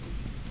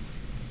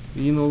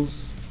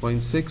 Reynolds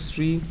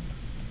 0.63,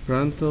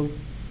 Prandtl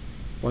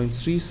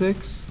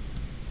 0.36,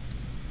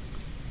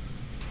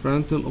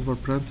 Prandtl over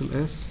Prandtl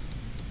S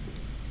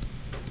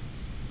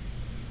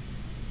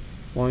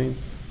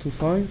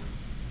 0.25.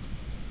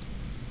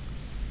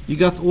 You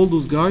got all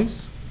those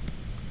guys,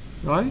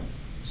 right?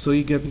 So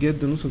you can get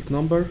the Nusselt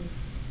number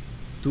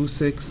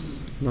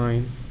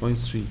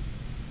 269.3.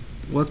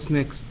 What's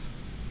next?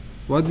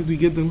 What did we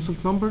get the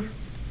Nusselt number?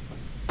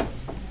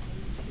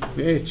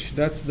 The H,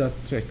 that's the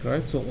trick,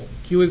 right? So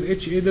Q is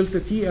H A delta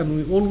T, and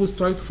we always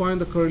try to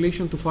find a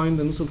correlation to find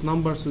the Nusselt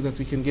number so that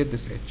we can get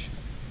this H.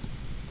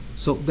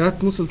 So that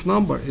Nusselt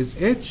number is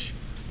H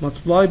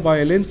multiplied by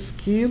a length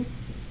scale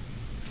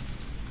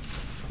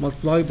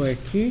multiplied by a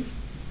K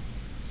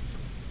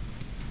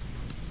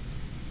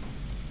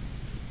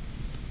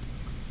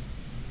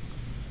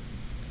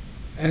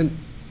and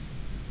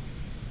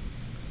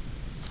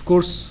of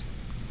course,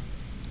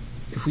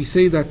 if we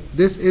say that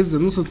this is the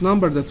Nusselt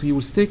number that we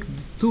will stick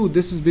to,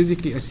 this is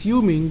basically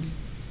assuming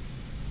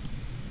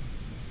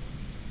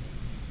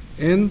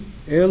N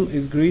L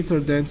is greater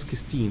than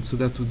 16, so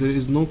that there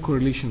is no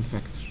correlation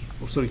factor,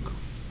 or sorry,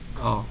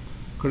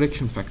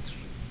 correction factor.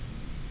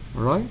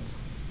 All right,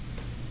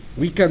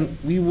 we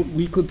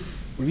could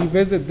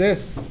revisit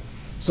this.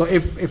 So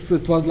if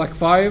it was like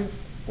 5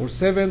 or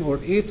 7 or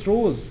 8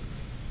 rows,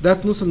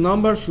 that Nusselt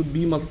number should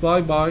be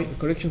multiplied by a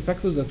correction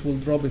factor that will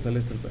drop it a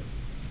little bit.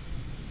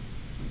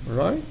 All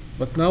right,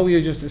 but now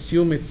we just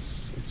assume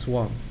it's 1.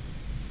 All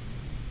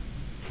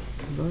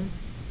right,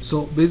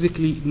 so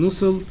basically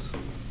Nusselt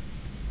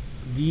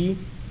D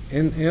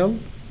NL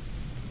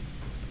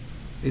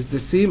is the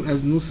same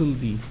as Nusselt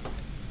D.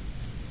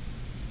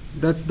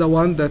 That's the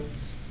one that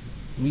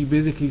we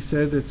basically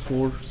said it's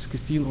for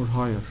 16 or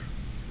higher.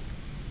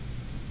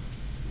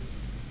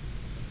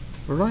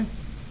 All right,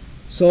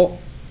 so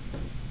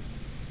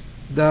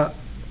the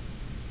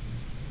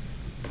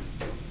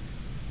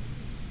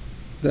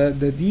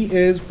D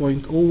is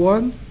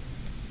 0.01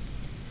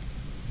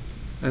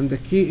 and the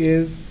K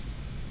is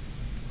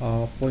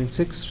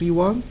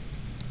 0.631,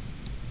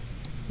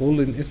 all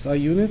in SI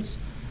units,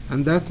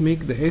 and that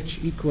make the H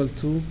equal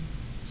to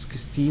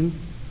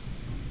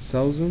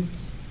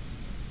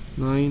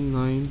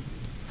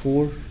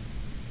 16,994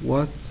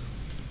 watt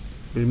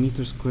per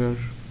meter square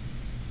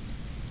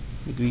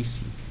degree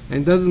C.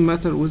 And it doesn't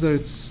matter whether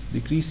it's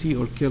degree C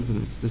or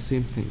Kelvin, it's the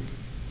same thing.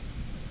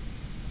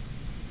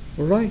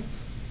 All right.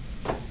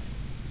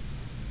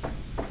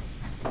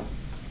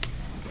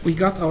 We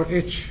got our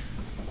H.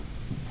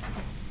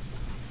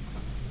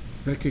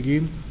 Back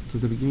again to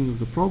the beginning of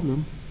the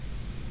problem.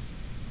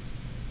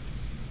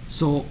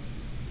 So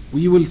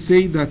we will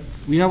say that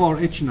we have our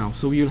H now.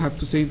 So we will have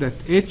to say that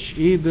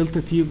HA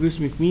delta T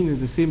logarithmic mean is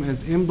the same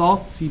as M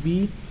dot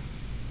CB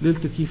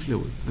delta T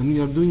fluid. And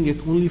we are doing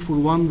it only for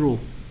one row.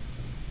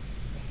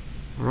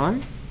 All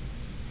right?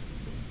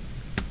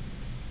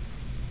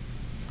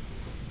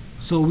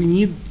 So we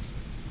need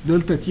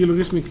delta T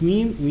logarithmic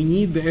mean. We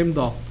need the M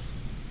dot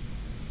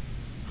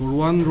for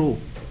one row.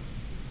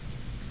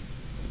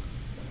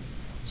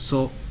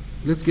 So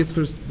let's get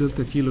first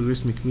delta T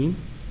logarithmic mean.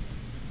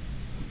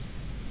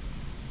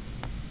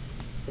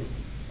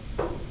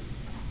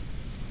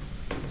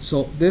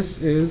 So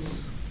this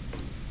is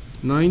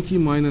 90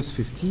 minus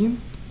 15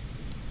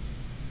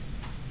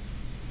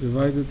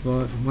 divided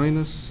by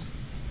minus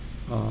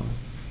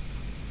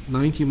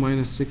 90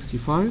 minus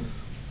 65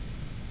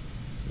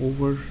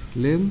 over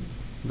ln,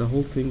 the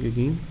whole thing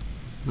again,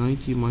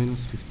 90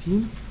 minus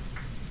 15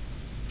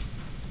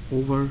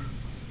 over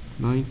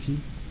 90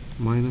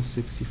 minus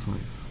 65.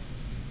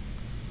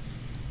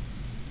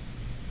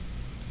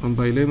 And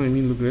by ln I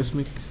mean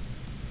logarithmic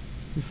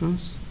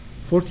difference,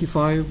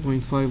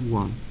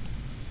 45.51.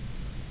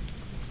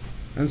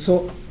 And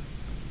so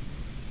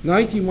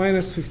 90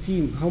 minus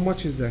 15, how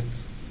much is that?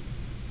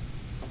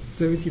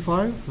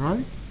 75,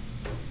 right?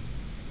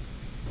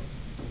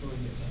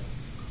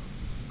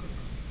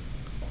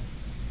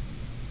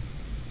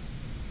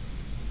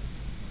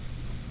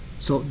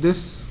 So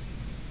this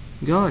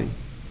guy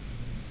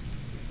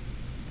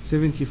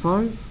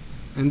 75,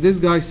 and this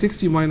guy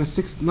 60 minus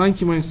 6,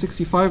 90 minus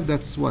 65,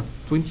 that's what,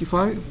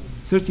 25,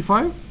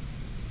 35?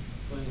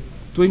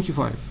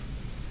 25.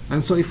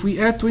 And so if we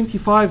add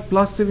 25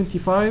 plus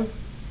 75,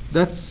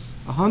 that's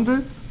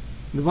 100,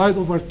 divide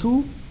over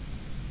 2.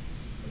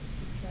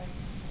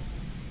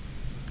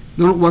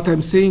 No, what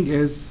I'm saying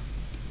is,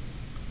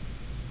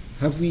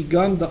 have we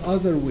gone the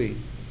other way?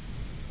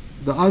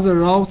 The other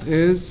route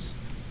is,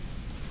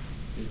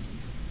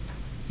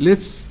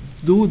 let's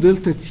do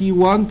delta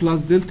T1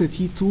 plus delta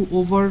T2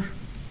 over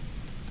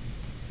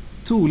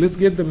 2. Let's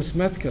get the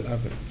mathematical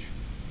average.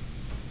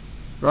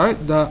 Right?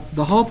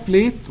 The hot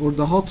plate or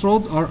the hot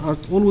rods are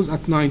always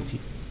at 90.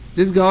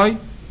 This guy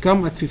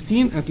come at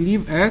 15 and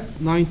leave at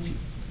 90.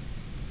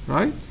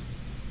 Right?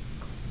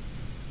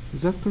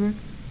 Is that correct?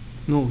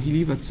 No, he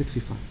leave at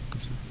 65. I'm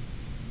sorry.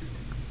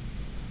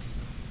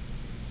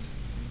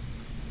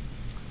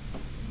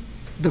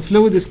 The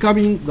fluid is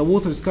coming, the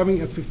water is coming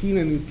at 15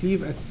 and it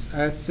leave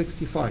at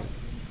 65.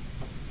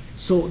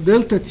 So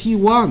delta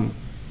T1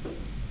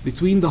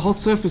 between the hot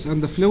surface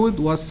and the fluid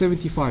was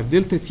 75.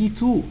 Delta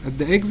T2 at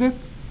the exit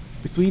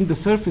between the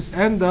surface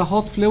and the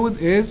hot fluid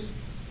is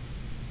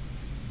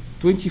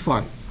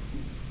 25.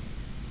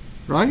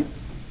 Right?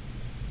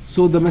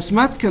 So the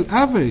mathematical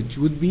average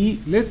would be,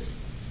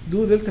 let's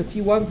do delta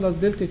T1 plus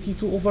delta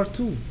T2 over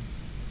 2.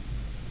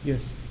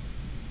 Yes?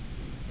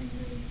 And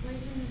the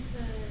equation is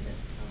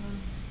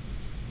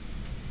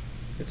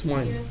It's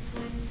minus. TS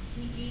minus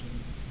TE,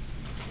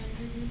 and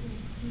you're using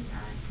TI.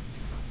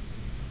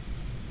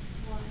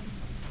 Why?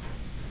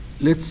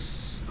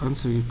 Let's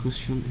answer your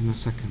question in a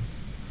second.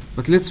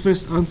 But let's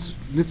first answer,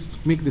 let's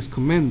make this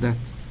comment that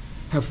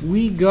have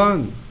we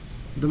gone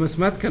the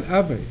mathematical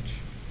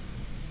average?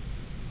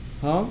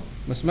 Huh?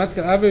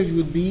 Mathematical average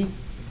would be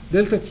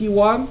delta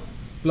T1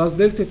 plus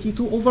delta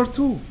T2 over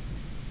 2.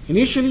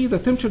 Initially, the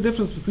temperature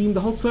difference between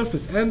the hot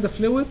surface and the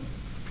fluid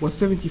was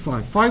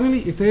 75. Finally,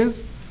 it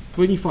is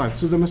 25.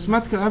 So the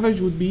mathematical average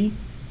would be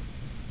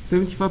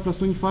 75 plus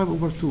 25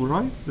 over 2,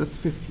 right? That's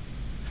 50.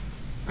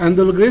 And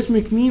the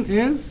logarithmic mean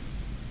is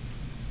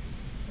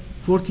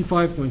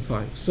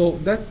 45.5. So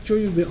that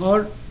shows you they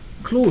are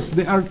close.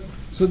 They are,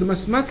 so the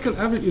mathematical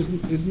average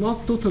is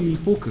not totally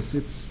focused.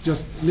 It's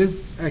just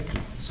less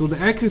accurate. So the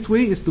accurate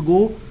way is to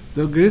go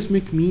the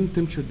logarithmic mean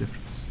temperature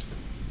difference.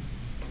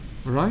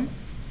 All right?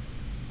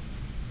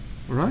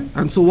 All right?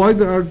 And so why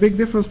there are big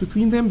difference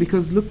between them?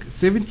 Because look,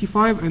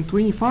 75 and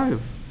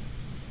 25.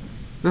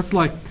 That's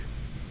like,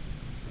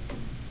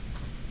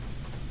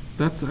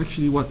 that's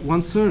actually what,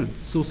 1/3.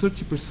 So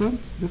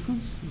 30%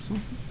 difference or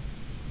something.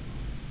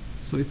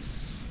 So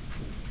it's,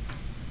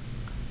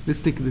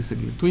 let's take this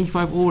again.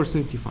 25 over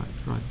 75,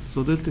 right?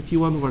 So delta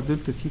T1 over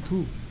delta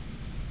T2,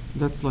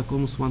 that's like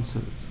almost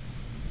 1/3.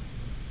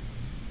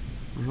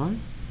 All right?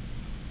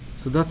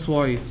 So that's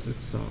why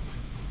it's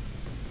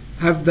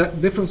have that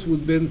difference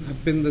would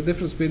have been the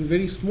difference been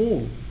very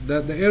small,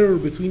 that the error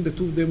between the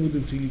two of them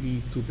wouldn't really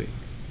be too big.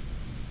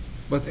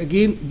 But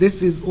again,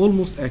 this is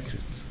almost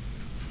accurate.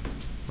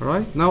 All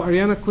right? Now,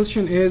 Ariana,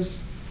 question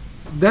is,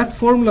 that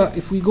formula,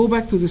 if we go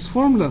back to this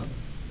formula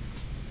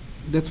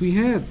that we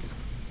had,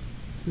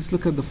 let's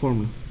look at the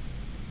formula.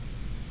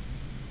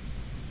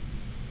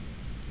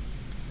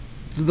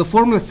 So the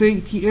formula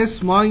say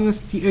TS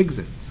minus T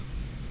exit.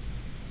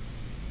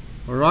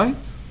 All right?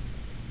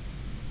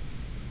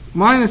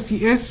 minus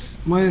Ts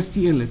minus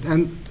T inlet.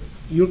 And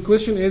your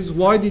question is,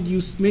 why did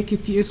you make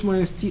it Ts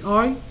minus Ti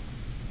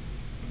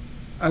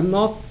and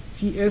not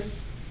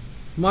Ts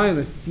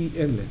minus T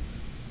inlet?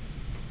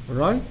 All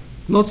right?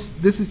 Not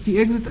this is T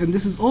exit and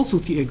this is also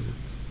T exit.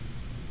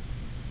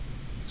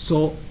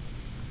 So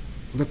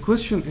the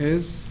question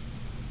is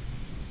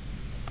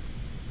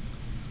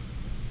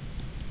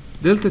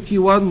delta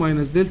T1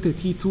 minus delta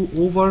T2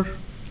 over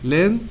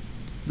ln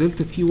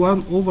delta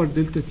T1 over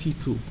delta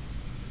T2.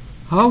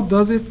 How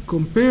does it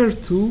compare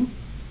to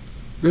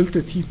delta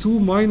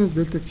T2 minus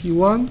delta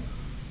T1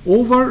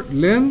 over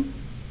ln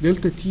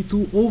delta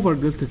T2 over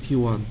delta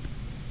T1?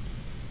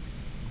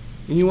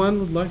 Anyone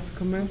would like to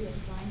comment? Maybe a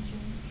sign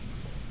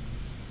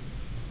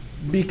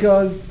change?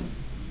 Because,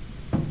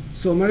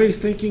 so Mary is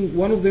thinking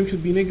one of them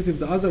should be negative,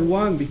 the other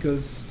one,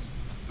 because,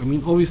 I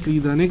mean, obviously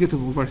the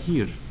negative over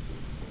here.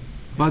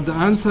 But the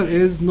answer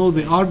is no,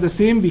 they are the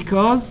same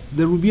because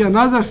there will be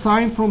another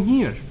sign from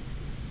here.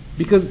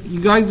 Because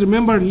you guys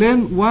remember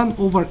ln 1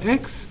 over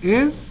x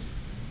is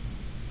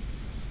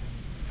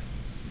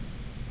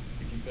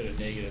If you put a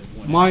negative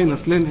one.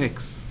 minus ln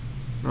x,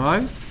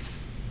 right?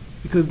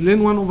 Because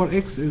ln 1 over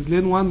x is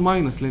ln 1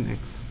 minus ln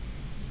x.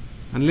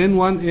 And ln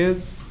 1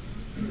 is,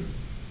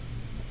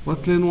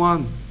 what's ln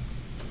 1?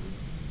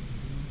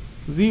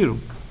 0.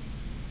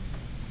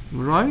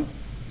 Right?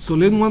 So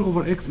ln 1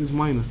 over x is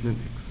minus ln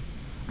x.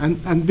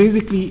 And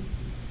basically,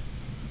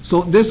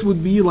 so this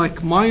would be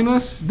like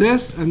minus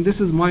this, and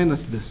this is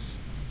minus this.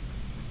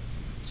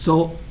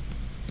 So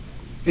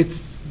it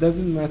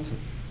doesn't matter.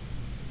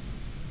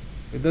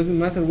 It doesn't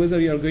matter whether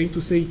you are going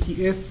to say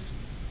Ts,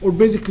 or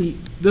basically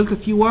delta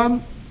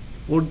T1,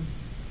 or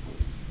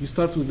you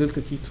start with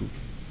delta T2.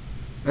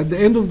 At the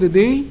end of the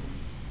day,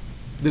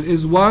 there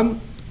is one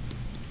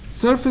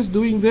surface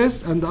doing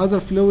this, and the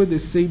other fluid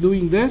is, say,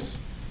 doing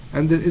this,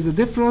 and there is a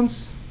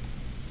difference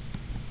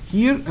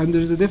here, and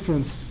there is a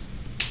difference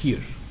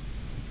here.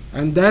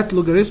 And that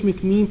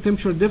logarithmic mean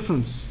temperature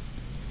difference,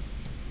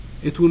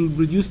 it will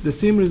produce the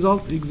same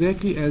result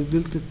exactly as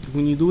delta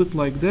when you do it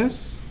like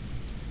this,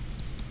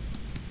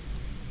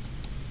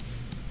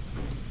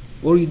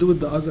 or you do it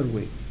the other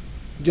way.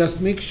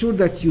 Just make sure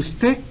that you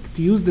stick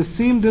to use the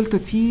same delta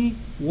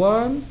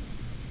T1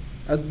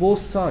 at both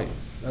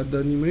sides, at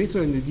the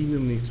numerator and the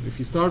denominator. If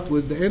you start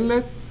with the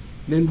inlet,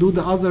 then do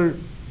the other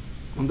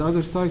on the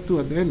other side too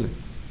at the inlet.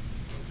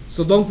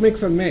 So don't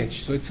mix and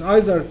match. So it's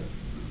either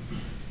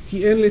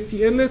T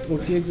inlet or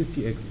T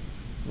exit.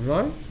 All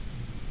right?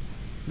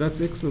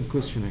 That's excellent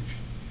question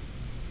actually.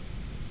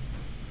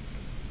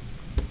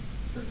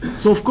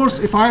 So of course,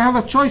 if I have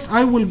a choice,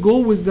 I will go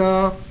with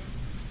the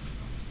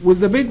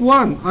big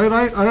one. I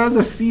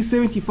rather see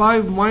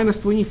 75 minus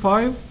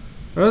 25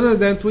 rather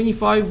than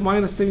 25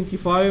 minus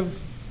 75.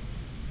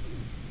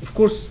 Of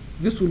course,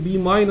 this will be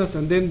minus,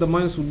 and then the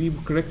minus will be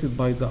corrected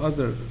by the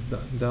other,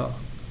 the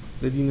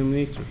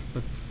denominator.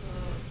 But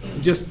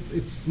just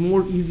it's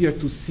more easier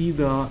to see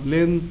the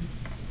ln,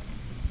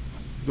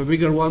 the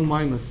bigger one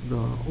minus the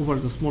over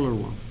the smaller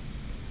one,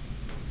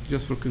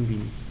 just for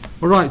convenience.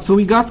 All right, so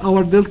we got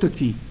our delta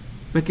T.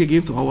 Back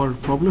again to our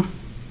problem,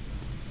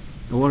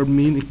 our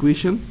main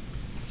equation.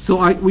 So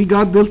we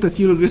got delta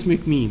T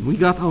logarithmic mean. We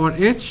got our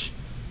H.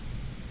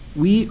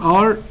 We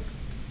are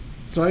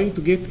trying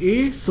to get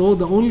A. So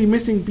the only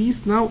missing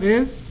piece now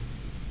is,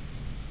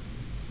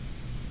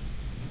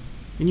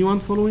 anyone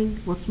following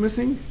what's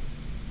missing?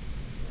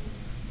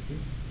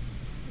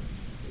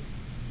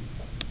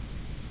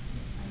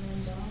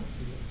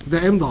 The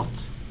m dot.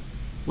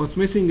 What's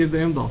missing is the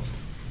m dot,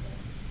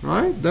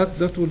 right? That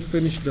will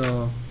finish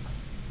our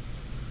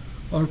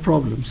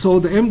problem. So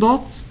the m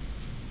dot,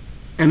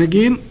 and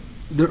again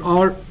there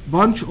are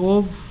bunch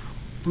of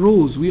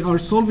rows. We are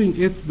solving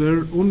it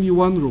per only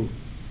one row.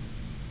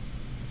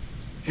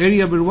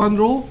 Area per one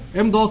row,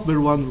 m dot per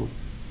one row.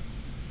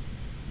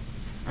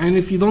 And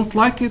if you don't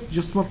like it,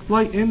 just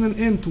multiply n and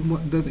n to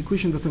the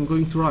equation that I'm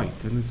going to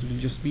write, and it will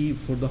just be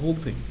for the whole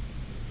thing.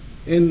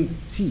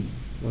 Nt,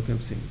 what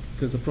I'm saying,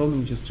 because the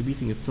problem is just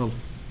repeating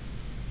itself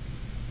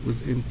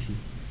with nt.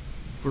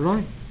 All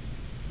right.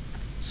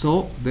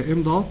 So the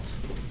m dot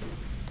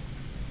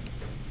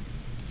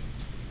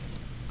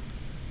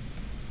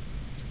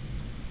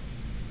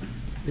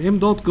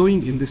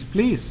going in this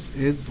place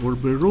is, or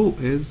per row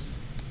is,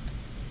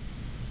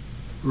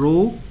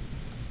 row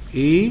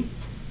A, I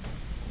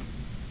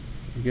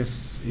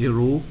guess a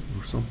row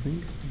or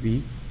something,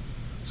 V.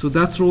 So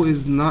that row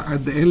is not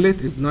at the inlet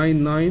is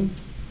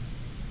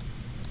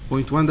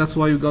 99.1. That's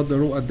why you got the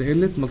row at the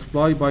inlet.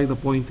 Multiply by the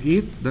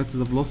 0.8. That's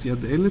the velocity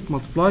at the inlet.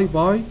 Multiply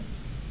by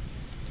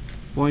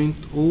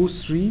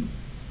 0.03.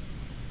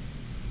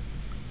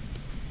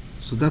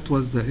 So that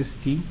was the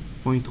ST,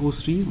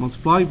 0.03.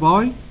 Multiply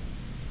by,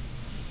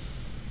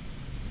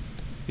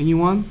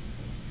 anyone?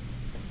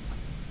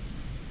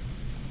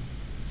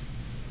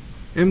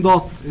 M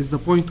dot is the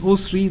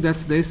 0.03,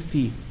 that's the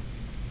ST.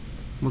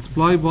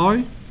 Multiply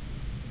by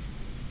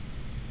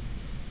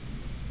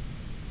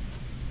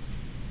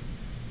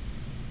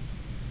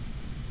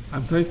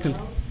I'm trying to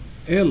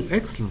L,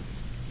 excellent.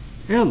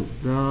 L,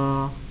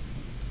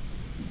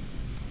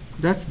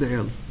 that's the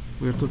L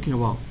we're talking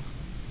about,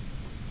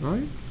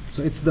 right?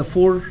 So it's the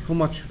how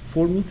much?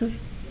 4 meter?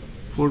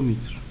 4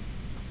 meter.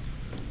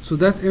 So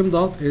that m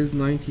dot is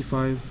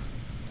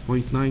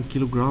 95.9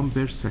 kilogram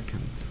per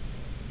second.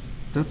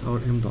 That's our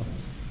m dot.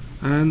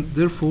 And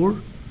therefore,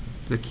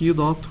 the q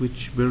dot,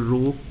 which per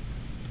row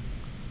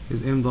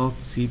is m dot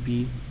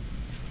Cp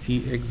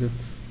T exit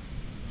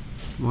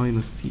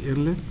minus T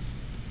inlet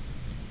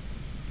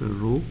per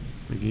row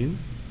again,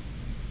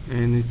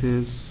 and it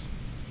is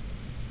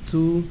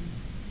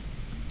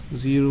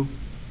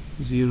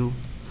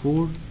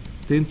 2004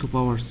 10 to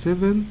power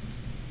 7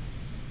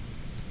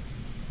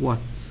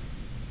 watt.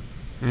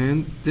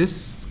 And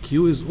this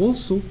Q is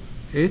also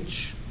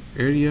H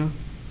area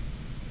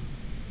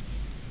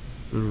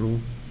per row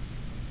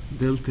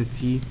delta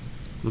T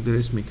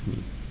logarithmic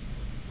mean.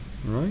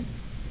 Alright?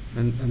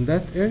 And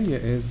that area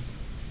is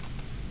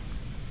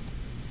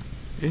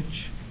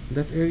H,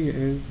 that area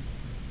is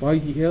pi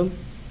dl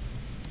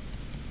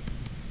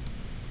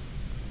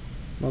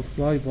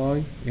multiplied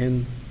by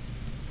N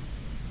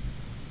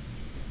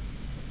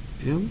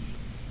L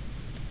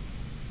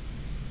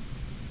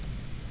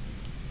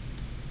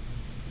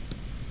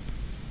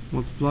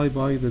multiplied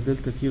by the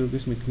delta T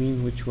logarithmic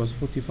mean, which was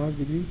 45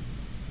 degree.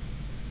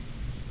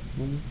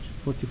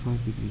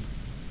 45 degree.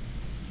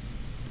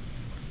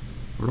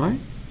 Right?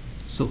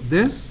 So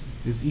this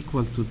is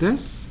equal to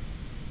this,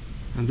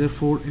 and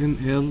therefore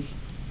NL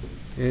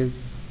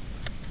is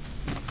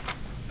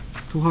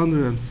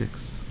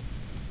 206.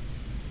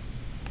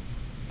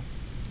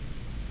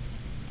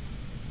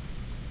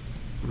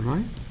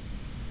 Right?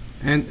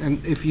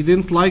 And if you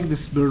didn't like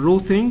this per row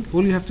thing,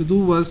 all you have to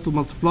do was to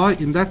multiply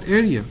in that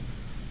area.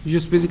 You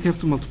just basically have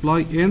to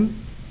multiply n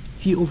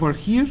t over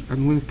here,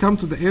 and when it comes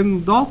to the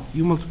n dot,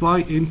 you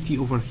multiply n t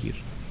over here.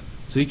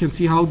 So you can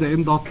see how the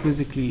n dot,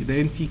 basically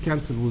the nt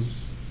cancel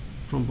was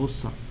from both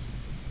sides.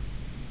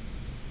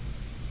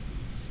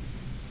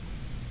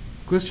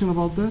 Question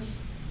about this?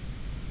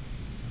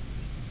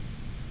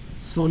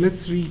 So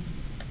let's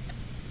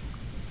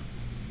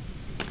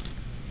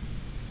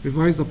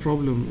revise the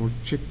problem, or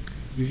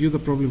review the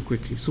problem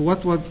quickly. So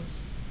what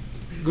was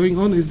going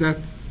on is that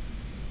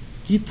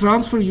heat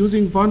transfer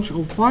using bunch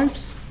of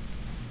pipes,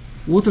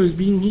 water is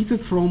being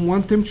heated from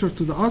one temperature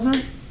to the other,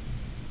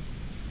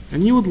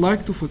 and you would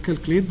like to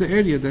calculate the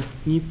area that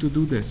need to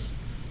do this.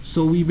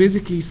 So we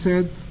basically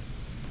said,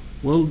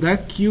 well,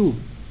 that Q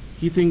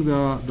heating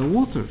the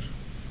water,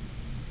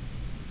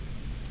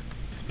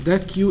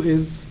 that Q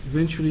is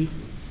eventually,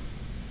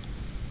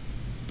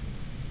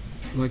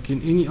 like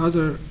in any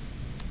other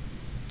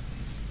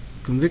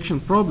convection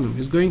problem,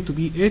 is going to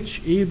be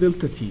HA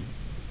delta T.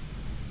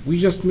 We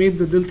just made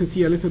the delta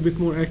T a little bit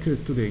more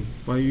accurate today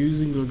by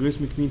using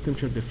logarithmic mean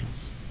temperature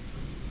difference.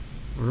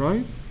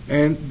 Alright?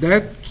 And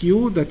that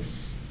Q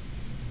that's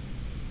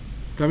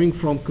coming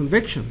from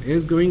convection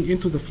is going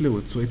into the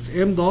fluid. So it's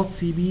m dot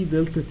Cb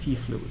delta T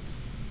fluid.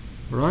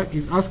 Alright?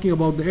 He's asking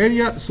about the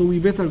area, so we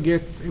better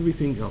get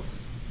everything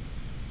else.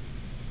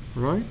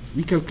 Alright?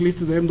 We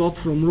calculated the m dot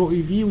from rho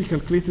EV, we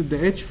calculated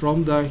the H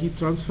from the heat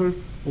transfer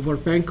over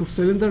bank of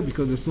cylinder,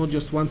 because it's not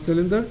just one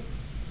cylinder.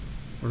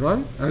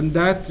 Right? And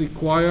that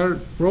require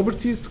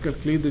properties to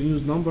calculate the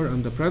Reynolds number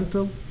and the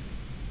Prandtl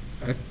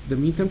at the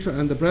mean temperature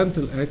and the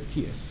Prandtl at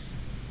Ts.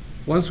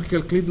 Once we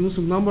calculate the Reynolds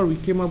number, we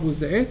came up with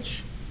the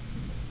H,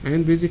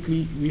 and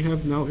basically we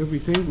have now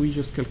everything. We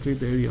just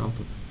calculate the area out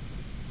of it.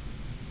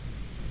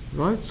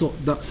 Right? So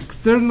the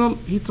external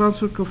heat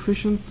transfer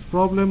coefficient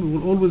problem, we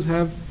will always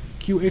have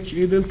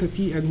QHA delta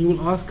T, and he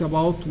will ask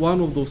about one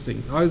of those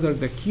things, either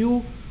the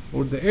Q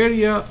or the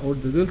area or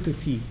the delta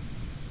T.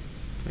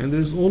 And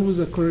there is always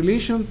a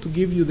correlation to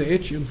give you the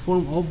H in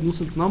form of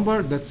Nusselt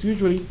number. That's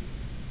usually,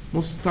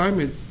 most of the time,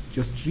 it's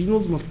just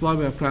Reynolds multiplied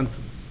by a Prandtl.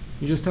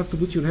 You just have to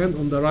put your hand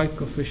on the right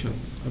coefficient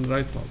and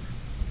right power.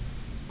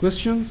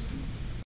 Questions?